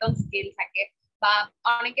কিরকম বেতন স্কেল থাকে, বা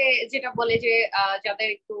অনেকে যেটা বলে যে যাদের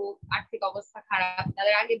একটু আর্থিক অবস্থা খারাপ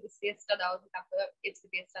তাদের আগে বিসিএস টা দেওয়া উচিত, তারপর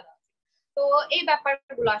এফসিপিএস টা দেওয়া উচিত। তো এই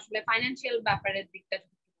ব্যাপারগুলো আসলে ফাইন্যান্সিয়াল ব্যাপারের দিকটা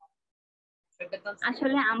যদি বলেন, বেতন scale।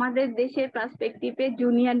 আসলে আমাদের দেশের পার্সপেক্টিভে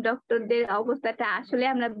জুনিয়র ডক্টরদের অবস্থাটা আসলে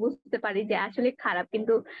আমরা বুঝতে পারি যে আসলে খারাপ,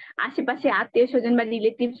 কিন্তু আশেপাশে আত্মীয় স্বজন বা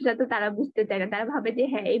রিলেটিভসরা তো তারা বুঝতে চায় না। তারা ভাবে যে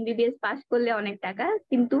হ্যাঁ এমবিবিএস পাস করলে অনেক টাকা,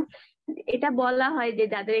 কিন্তু এটা বলা হয় যে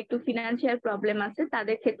যাদের একটু ফিনান্সিয়াল প্রবলেম আছে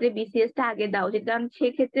তাদের ক্ষেত্রে বিসিএস টা আগে দেওয়া উচিত, কারণ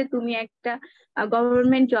সেক্ষেত্রে তুমি একটা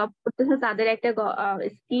গভর্নমেন্ট জব করতেছো, তাদের একটা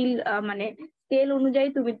স্কিল মানে স্কেল অনুযায়ী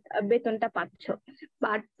তুমি বেতনটা পাচ্ছ।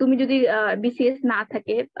 বাট তুমি যদি বিসিএস না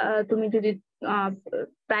থাকে, তুমি যদি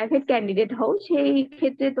প্রাইভেট ক্যান্ডিডেট হও সেই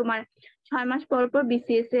ক্ষেত্রে তোমার 6 মাস পর পর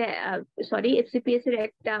বিসিএস এ এফসিপিএস এর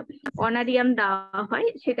একটা অনারিয়াম দেওয়া হয়।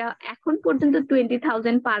 সেটা এখন পর্যন্ত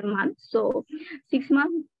 20,000 পার মান্থ। সো 6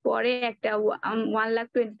 মান্থ পরে একটা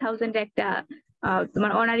 1,20,000 একটা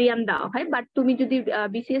তোমার অনারিয়াম দেওয়া হয়। বাট তুমি যদি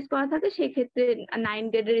বিসিএস করা থাকে সেক্ষেত্রে 9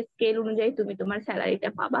 গ্রেডের স্কেল অনুযায়ী তুমি তোমার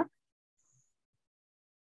স্যালারিটা পাবা।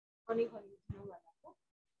 অনেক অনেক ধন্যবাদ আপু।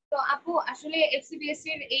 তো আপু আসলে এফসিপিএস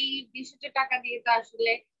এর এই 20,000 টাকা দিয়ে তো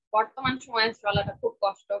আসলে বর্তমান সময়ে চলাটা খুব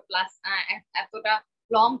কষ্ট, প্লাস এতটা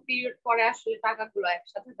লং পিরিয়ড পরে আসলে টাকাগুলো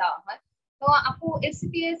একসাথে দেওয়া হয়। তো আপু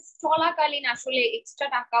এফসিপিএস চলাকালীন আসলে এক্সট্রা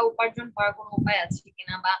টাকা উপার্জন করার কোনো উপায় আছে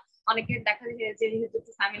কিনা, বা অনেকের দেখা যায় যে যেহেতু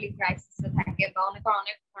ফ্যামিলি ক্রাইসিসে থাকে, বা অনেকের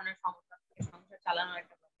অনেক ধরনের সমস্যা থাকে, সংসার চালানোর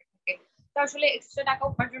একটা ব্যাপার থাকে, তো আসলে এক্সট্রা টাকা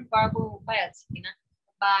উপার্জন করার কোনো উপায় আছে কিনা,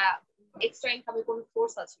 বা এক্সট্রা ইনকামের কোনো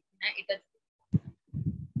সোর্স আছে কিনা, এটা।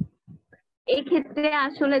 এই ক্ষেত্রে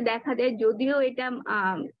আসলে দেখা যায় যদিও এটা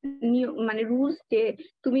মানে রুলস যে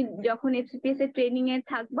তুমি যখন FCPS এর ট্রেনিং এ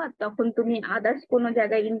থাকবা তখন তুমি আদার্স কোনো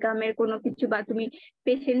জায়গায় ইনকামের কোনো কিছু বা তুমি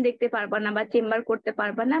পেশেন্ট দেখতে পারবা না বা চেম্বার করতে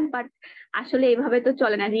পারবা না, বাট আসলে এভাবে তো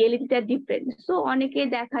চলে না, রিয়েলিটিটা ডিফারেন্ট। সো অনেকে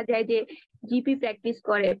দেখা যায় যে জিপি প্র্যাকটিস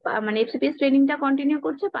করে মানে FCPS ট্রেনিংটা কন্টিনিউ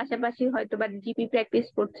করছে, পাশাপাশি হয়তো বা জিপি প্র্যাকটিস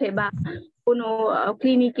করছে বা কোনো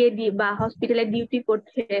ক্লিনিকে বা হসপিটালে ডিউটি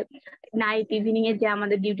করছে, নাইট ইভিনিং এ যে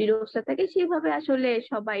আমাদের ডিউটি রোস্টার থাকে সেভাবে আসলে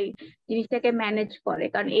সবাই জিনিসটাকে ম্যানেজ করে।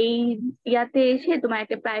 কারণ এই ইয়াতে এসে তোমার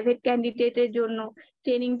একটা প্রাইভেট ক্যান্ডিডেটের জন্য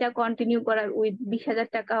ট্রেনিংটা কন্টিনিউ করার উইথ 20,000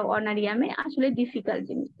 টাকা অনারিয়ামে আসলে ডিফিকাল্ট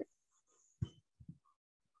জিনিস।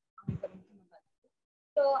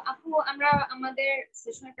 তো আপু আমরা আমাদের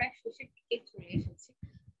সেশনের প্রায় শেষের দিকে চলে এসেছি।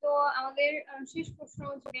 তো আমাদের শেষ প্রশ্ন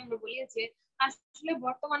যদি আমরা বলি যে আসলে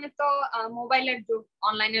বর্তমানে তো মোবাইলের যুগ,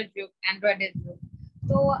 অনলাইনের যুগ, অ্যান্ড্রয়েডের যুগ।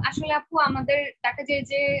 তো আসলে আপু আমাদের দেখা যায়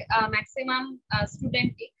যে ম্যাক্সিমাম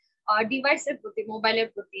স্টুডেন্টই ডিভাইসের প্রতি, মোবাইলের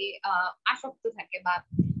প্রতি আসক্ত থাকে, বা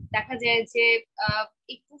দেখা যায় যে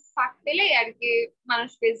একটু ফাঁক পেলেই আর কি মানুষ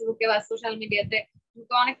ফেসবুকে বা সোশ্যাল মিডিয়াতে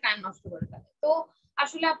অনেক টাইম নষ্ট করে ফেলে। তো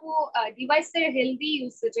আসলে আপু ডিভাইসের হেলদি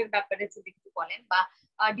ইউসেজের ব্যাপারে যদি একটু বলেন, বা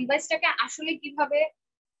ডিভাইসটাকে আসলে কিভাবে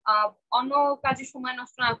অন্য কাজে সময়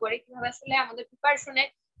নষ্ট না করে কিভাবে আসলে আমাদের প্রিপারেশনে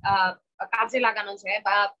কাজে লাগানো যায়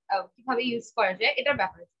বা কিভাবে ইউজ করা যায়, এটার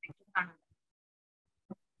ব্যাপারে যদি একটু ধারণা।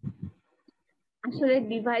 আসলে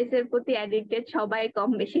ডিভাইসের প্রতি অ্যাডিক্টেড সবাই কম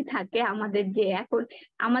বেশি থাকে। আমাদের যে এখন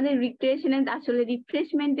আমাদের রিক্রিয়েশনের আসলে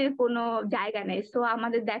রিফ্রেশমেন্টের কোনো জায়গা নেই। সো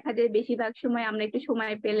আমাদের দেখা যায় বেশিরভাগ সময় আমরা একটু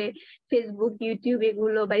সময় পেলে ফেসবুক, ইউটিউব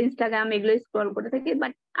এগুলো বা ইনস্টাগ্রাম এগুলো স্ক্রল করতে থাকি।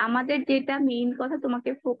 বাট আমাদের যেটা মেইন কথা, তোমাকে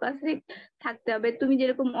ফোকাস থাকতে হবে। তুমি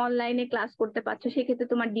যেরকম অনলাইনে ক্লাস করতে পারছো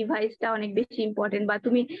সেক্ষেত্রে তোমার ডিভাইসটা অনেক বেশি ইম্পর্টেন্ট। বা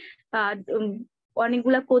তুমি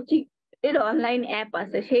অনেকগুলা কোচিং এর অনলাইন অ্যাপ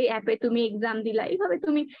আছে, সেই অ্যাপে তুমি এক্সাম দিলা, এইভাবে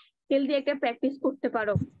তুমি হেলদি একটা প্র্যাকটিস করতে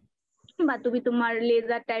পারো। বা তুমি তোমার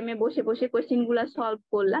লেজার টাইমে বসে বসে কোশ্চেন গুলা সলভ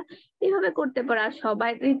করলা, এইভাবে করতে পারো। আর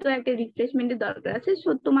সবারই তো একটা রিফ্রেশমেন্টের দরকার আছে। সো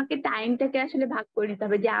তোমাকে টাইমটাকে আসলে ভাগ করে নিতে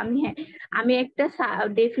হবে যে আমি একটা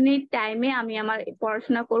ডেফিনেট টাইমে আমি আমার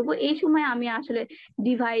পড়াশোনা করব, এই সময় আমি আসলে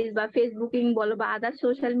ডিভাইস বা ফেসবুকিং বলো বা আদার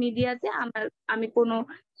সোশ্যাল মিডিয়াতে আমি কোনো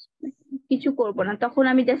কিছু করব না। তখন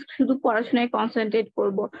আমি জাস্ট শুধু পড়াশোনায় কনসেন্ট্রেট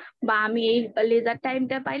করব। বা আমি এই লেজার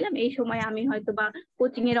টাইমটা পাইলাম, এই সময় আমি হয়তো বা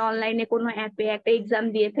কোচিং এর অনলাইনে কোনো অ্যাপে একটা এক্সাম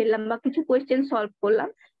দিয়ে ফেললাম বা কিছু কোয়েশ্চেন সলভ করলাম।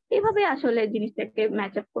 এভাবে আসলে জিনিসটাকে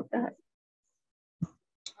ম্যাচ আপ করতে হয়।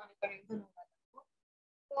 অনেক অনেক ধন্যবাদ আপু।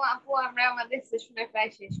 তো আপু আমরা আমাদের সেশনের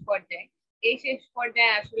প্রায় শেষ পর্যায়ে, এই শেষ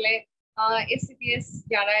পর্যায়ে আসলে এসসিপিএস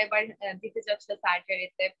যারা এবার দিতে যাচ্ছে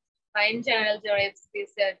সার্জারিতে, বা ইন জেনারেল যারা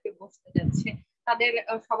এসসিপিএস এ আর কি বসতে যাচ্ছে, তাদের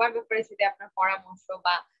সবার ব্যাপারে যদি আপনার পরামর্শ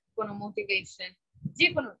বা কোনো মোটিভেশন, যে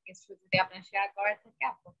কোনো কিছু যদি আপনার শেয়ার করার থাকে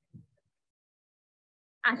আপু।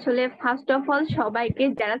 আসলে ফার্স্ট অফ অল সবাইকে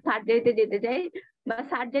যারা সার্জারিতে যেতে চায় বা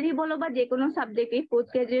সার্জারি বলো বা যে কোনো সাবজেক্টে, পোস্ট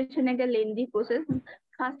গ্রাজুয়েশন একটা লেন্দি প্রসেস।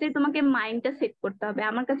 ফার্স্টে তোমাকে মাইন্ডটা সেট করতে হবে।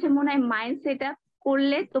 আমার কাছে মনে হয় মাইন্ড সেট আপ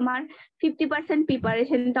করলে তোমার 50%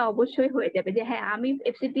 প্রিপারেশনটা অবশ্যই হয়ে যাবে। যে হ্যাঁ, আমি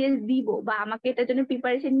FCPS দিব বা আমাকে এটার জন্য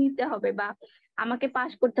প্রিপারেশন নিতে হবে বা আমাকে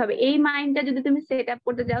পাস করতে হবে, এই মাইন্ডটা যদি তুমি সেট আপ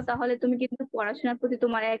করতে যাও তাহলে তুমি কিন্তু পড়াশোনার প্রতি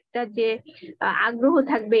তোমার একটা যে আগ্রহ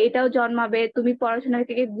থাকবে এটাও জন্মাবে, তুমি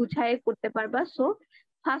পড়াশোনাটাকে গুছায় করতে পারবা। সো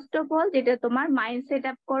ফার্স্ট অফ অল যেটা তোমার মাইন্ড সেট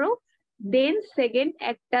আপ করো। দেন সেকেন্ড,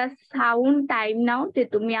 একটা সাউন্ড টাইম নাও যে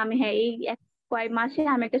আমি হ্যাঁ এই কয় মাসে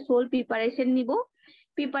আমি একটা সোল প্রিপারেশন নিব।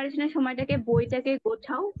 প্রিপারেশনের সময়টাকে বইটাকে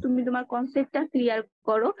গোছাও, তুমি তোমার কনসেপ্টটা ক্লিয়ার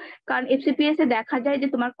করো। কারণ FCPS এ দেখা যায় যে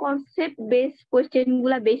তোমার কনসেপ্ট বেস কোয়েশ্চেন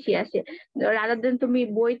গুলা বেশি আসে, রাদার দেন তুমি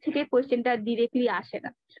বই থেকে কোয়েশ্চেনটা ডিরেক্টলি আসে না।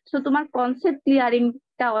 সো তোমার কনসেপ্ট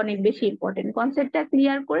ক্লিয়ারিংটা অনেক বেশি ইম্পর্টেন্ট। কনসেপ্টটা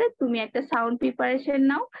ক্লিয়ার করে তুমি একটা সাউন্ড প্রিপারেশন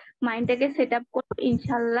নাও, মাইন্ডটাকে সেট আপ করো।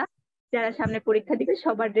 ইনশাল্লাহ যারা সামনে পরীক্ষা দিবে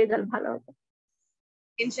সবার রেজাল্ট ভালো হবে।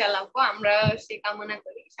 ইনশাআল্লাহ আপু, আমরা সেই কামনা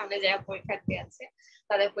করি সামনে যারা পরীক্ষার্থী আছে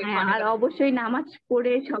তাদের পরীক্ষা হ্যাঁ, অনেক আর অনেক। অবশ্যই নামাজ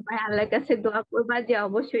পড়ে সবাই আল্লাহর কাছে দোয়া করবা যে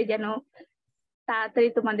অবশ্যই যেন তাড়াতাড়ি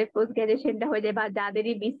তোমাদের পোস্ট গ্রাজুয়েশনটা হয়ে যায়, বা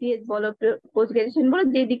যাদেরই BCS বলো পোস্ট গ্রাজুয়েশন বলো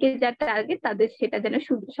যেদিকে যার টার্গেট তাদের সেটা যেন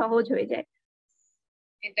সহজ হয়ে যায়।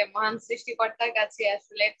 এটা মহান সৃষ্টিকর্তার কাছে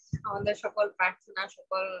আসলে আমাদের সকল প্রার্থনা,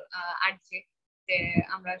 সকল আর্জি যে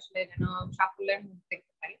আমরা আসলে যেন সাফল্যের মুখ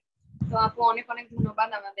দেখতে পারি। তো আপু অনেক অনেক ধন্যবাদ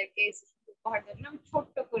আমাদেরকে এই সেশন উপহার দেওয়ার জন্য। আমি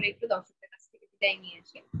ছোট্ট করে একটু দর্শকদের কাছ থেকে বিদায় নিয়ে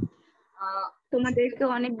আসি। তোমাদেরকে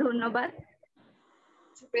অনেক ধন্যবাদ।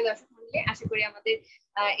 সুপ্রিয় দর্শক মণ্ডলী, আশা করি আমাদের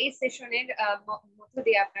এই সেশনের মধ্য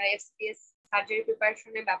দিয়ে আপনারা FCPS সার্জারি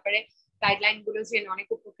প্রিপারেশনের ব্যাপারে গাইডলাইন গুলো জেনে অনেক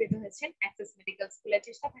উপকৃত হয়েছেন। অ্যাক্সিস মেডিকেল স্কুলের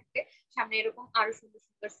চেষ্টা থাকবে সামনে এরকম আরো সুন্দর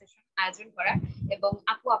সুন্দর সেশন আয়োজন করার। এবং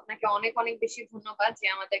আপু আপনাকে অনেক অনেক বেশি ধন্যবাদ যে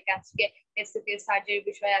আমাদেরকে আজকে FCPS সার্জারি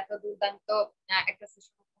বিষয়ে এত দুর্দান্ত একটা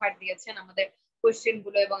সেশন পাঠ দিয়েছেন, আমাদের কোশ্চেন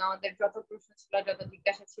গুলো এবং আমাদের যত প্রশ্ন ছিল, যত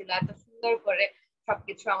জিজ্ঞাসা ছিল, এত সুন্দর করে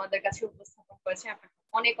সবকিছু আমাদের কাছে উপস্থাপন করেছে। আপনাকে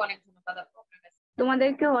অনেক অনেক ধন্যবাদ আপু আপনার কাছে।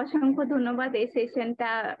 তোমাদেরকে অসংখ্য ধন্যবাদ এই সেশনটা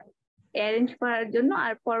অ্যারেঞ্জ করার জন্য।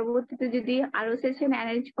 আর পরবর্তীতে যদি আরো সেশন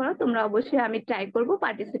অ্যারেঞ্জ করো তোমরা অবশ্যই, আমি ট্রাই করব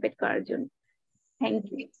পার্টিসিপেট করার জন্য। Thank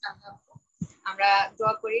you. আমরা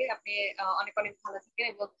দোয়া করি আপনি অনেক অনেক ভালো থাকেন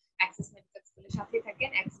এবং অ্যাক্সিস মেডিকেল স্কুলের সাথে থাকেন।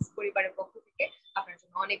 অ্যাক্সিস পরিবারের পক্ষ থেকে আপনার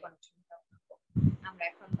জন্য অনেক অনেক শুভকামনা। আমরা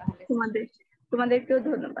এখন তাহলে তোমাদেরকেও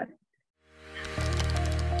ধন্যবাদ।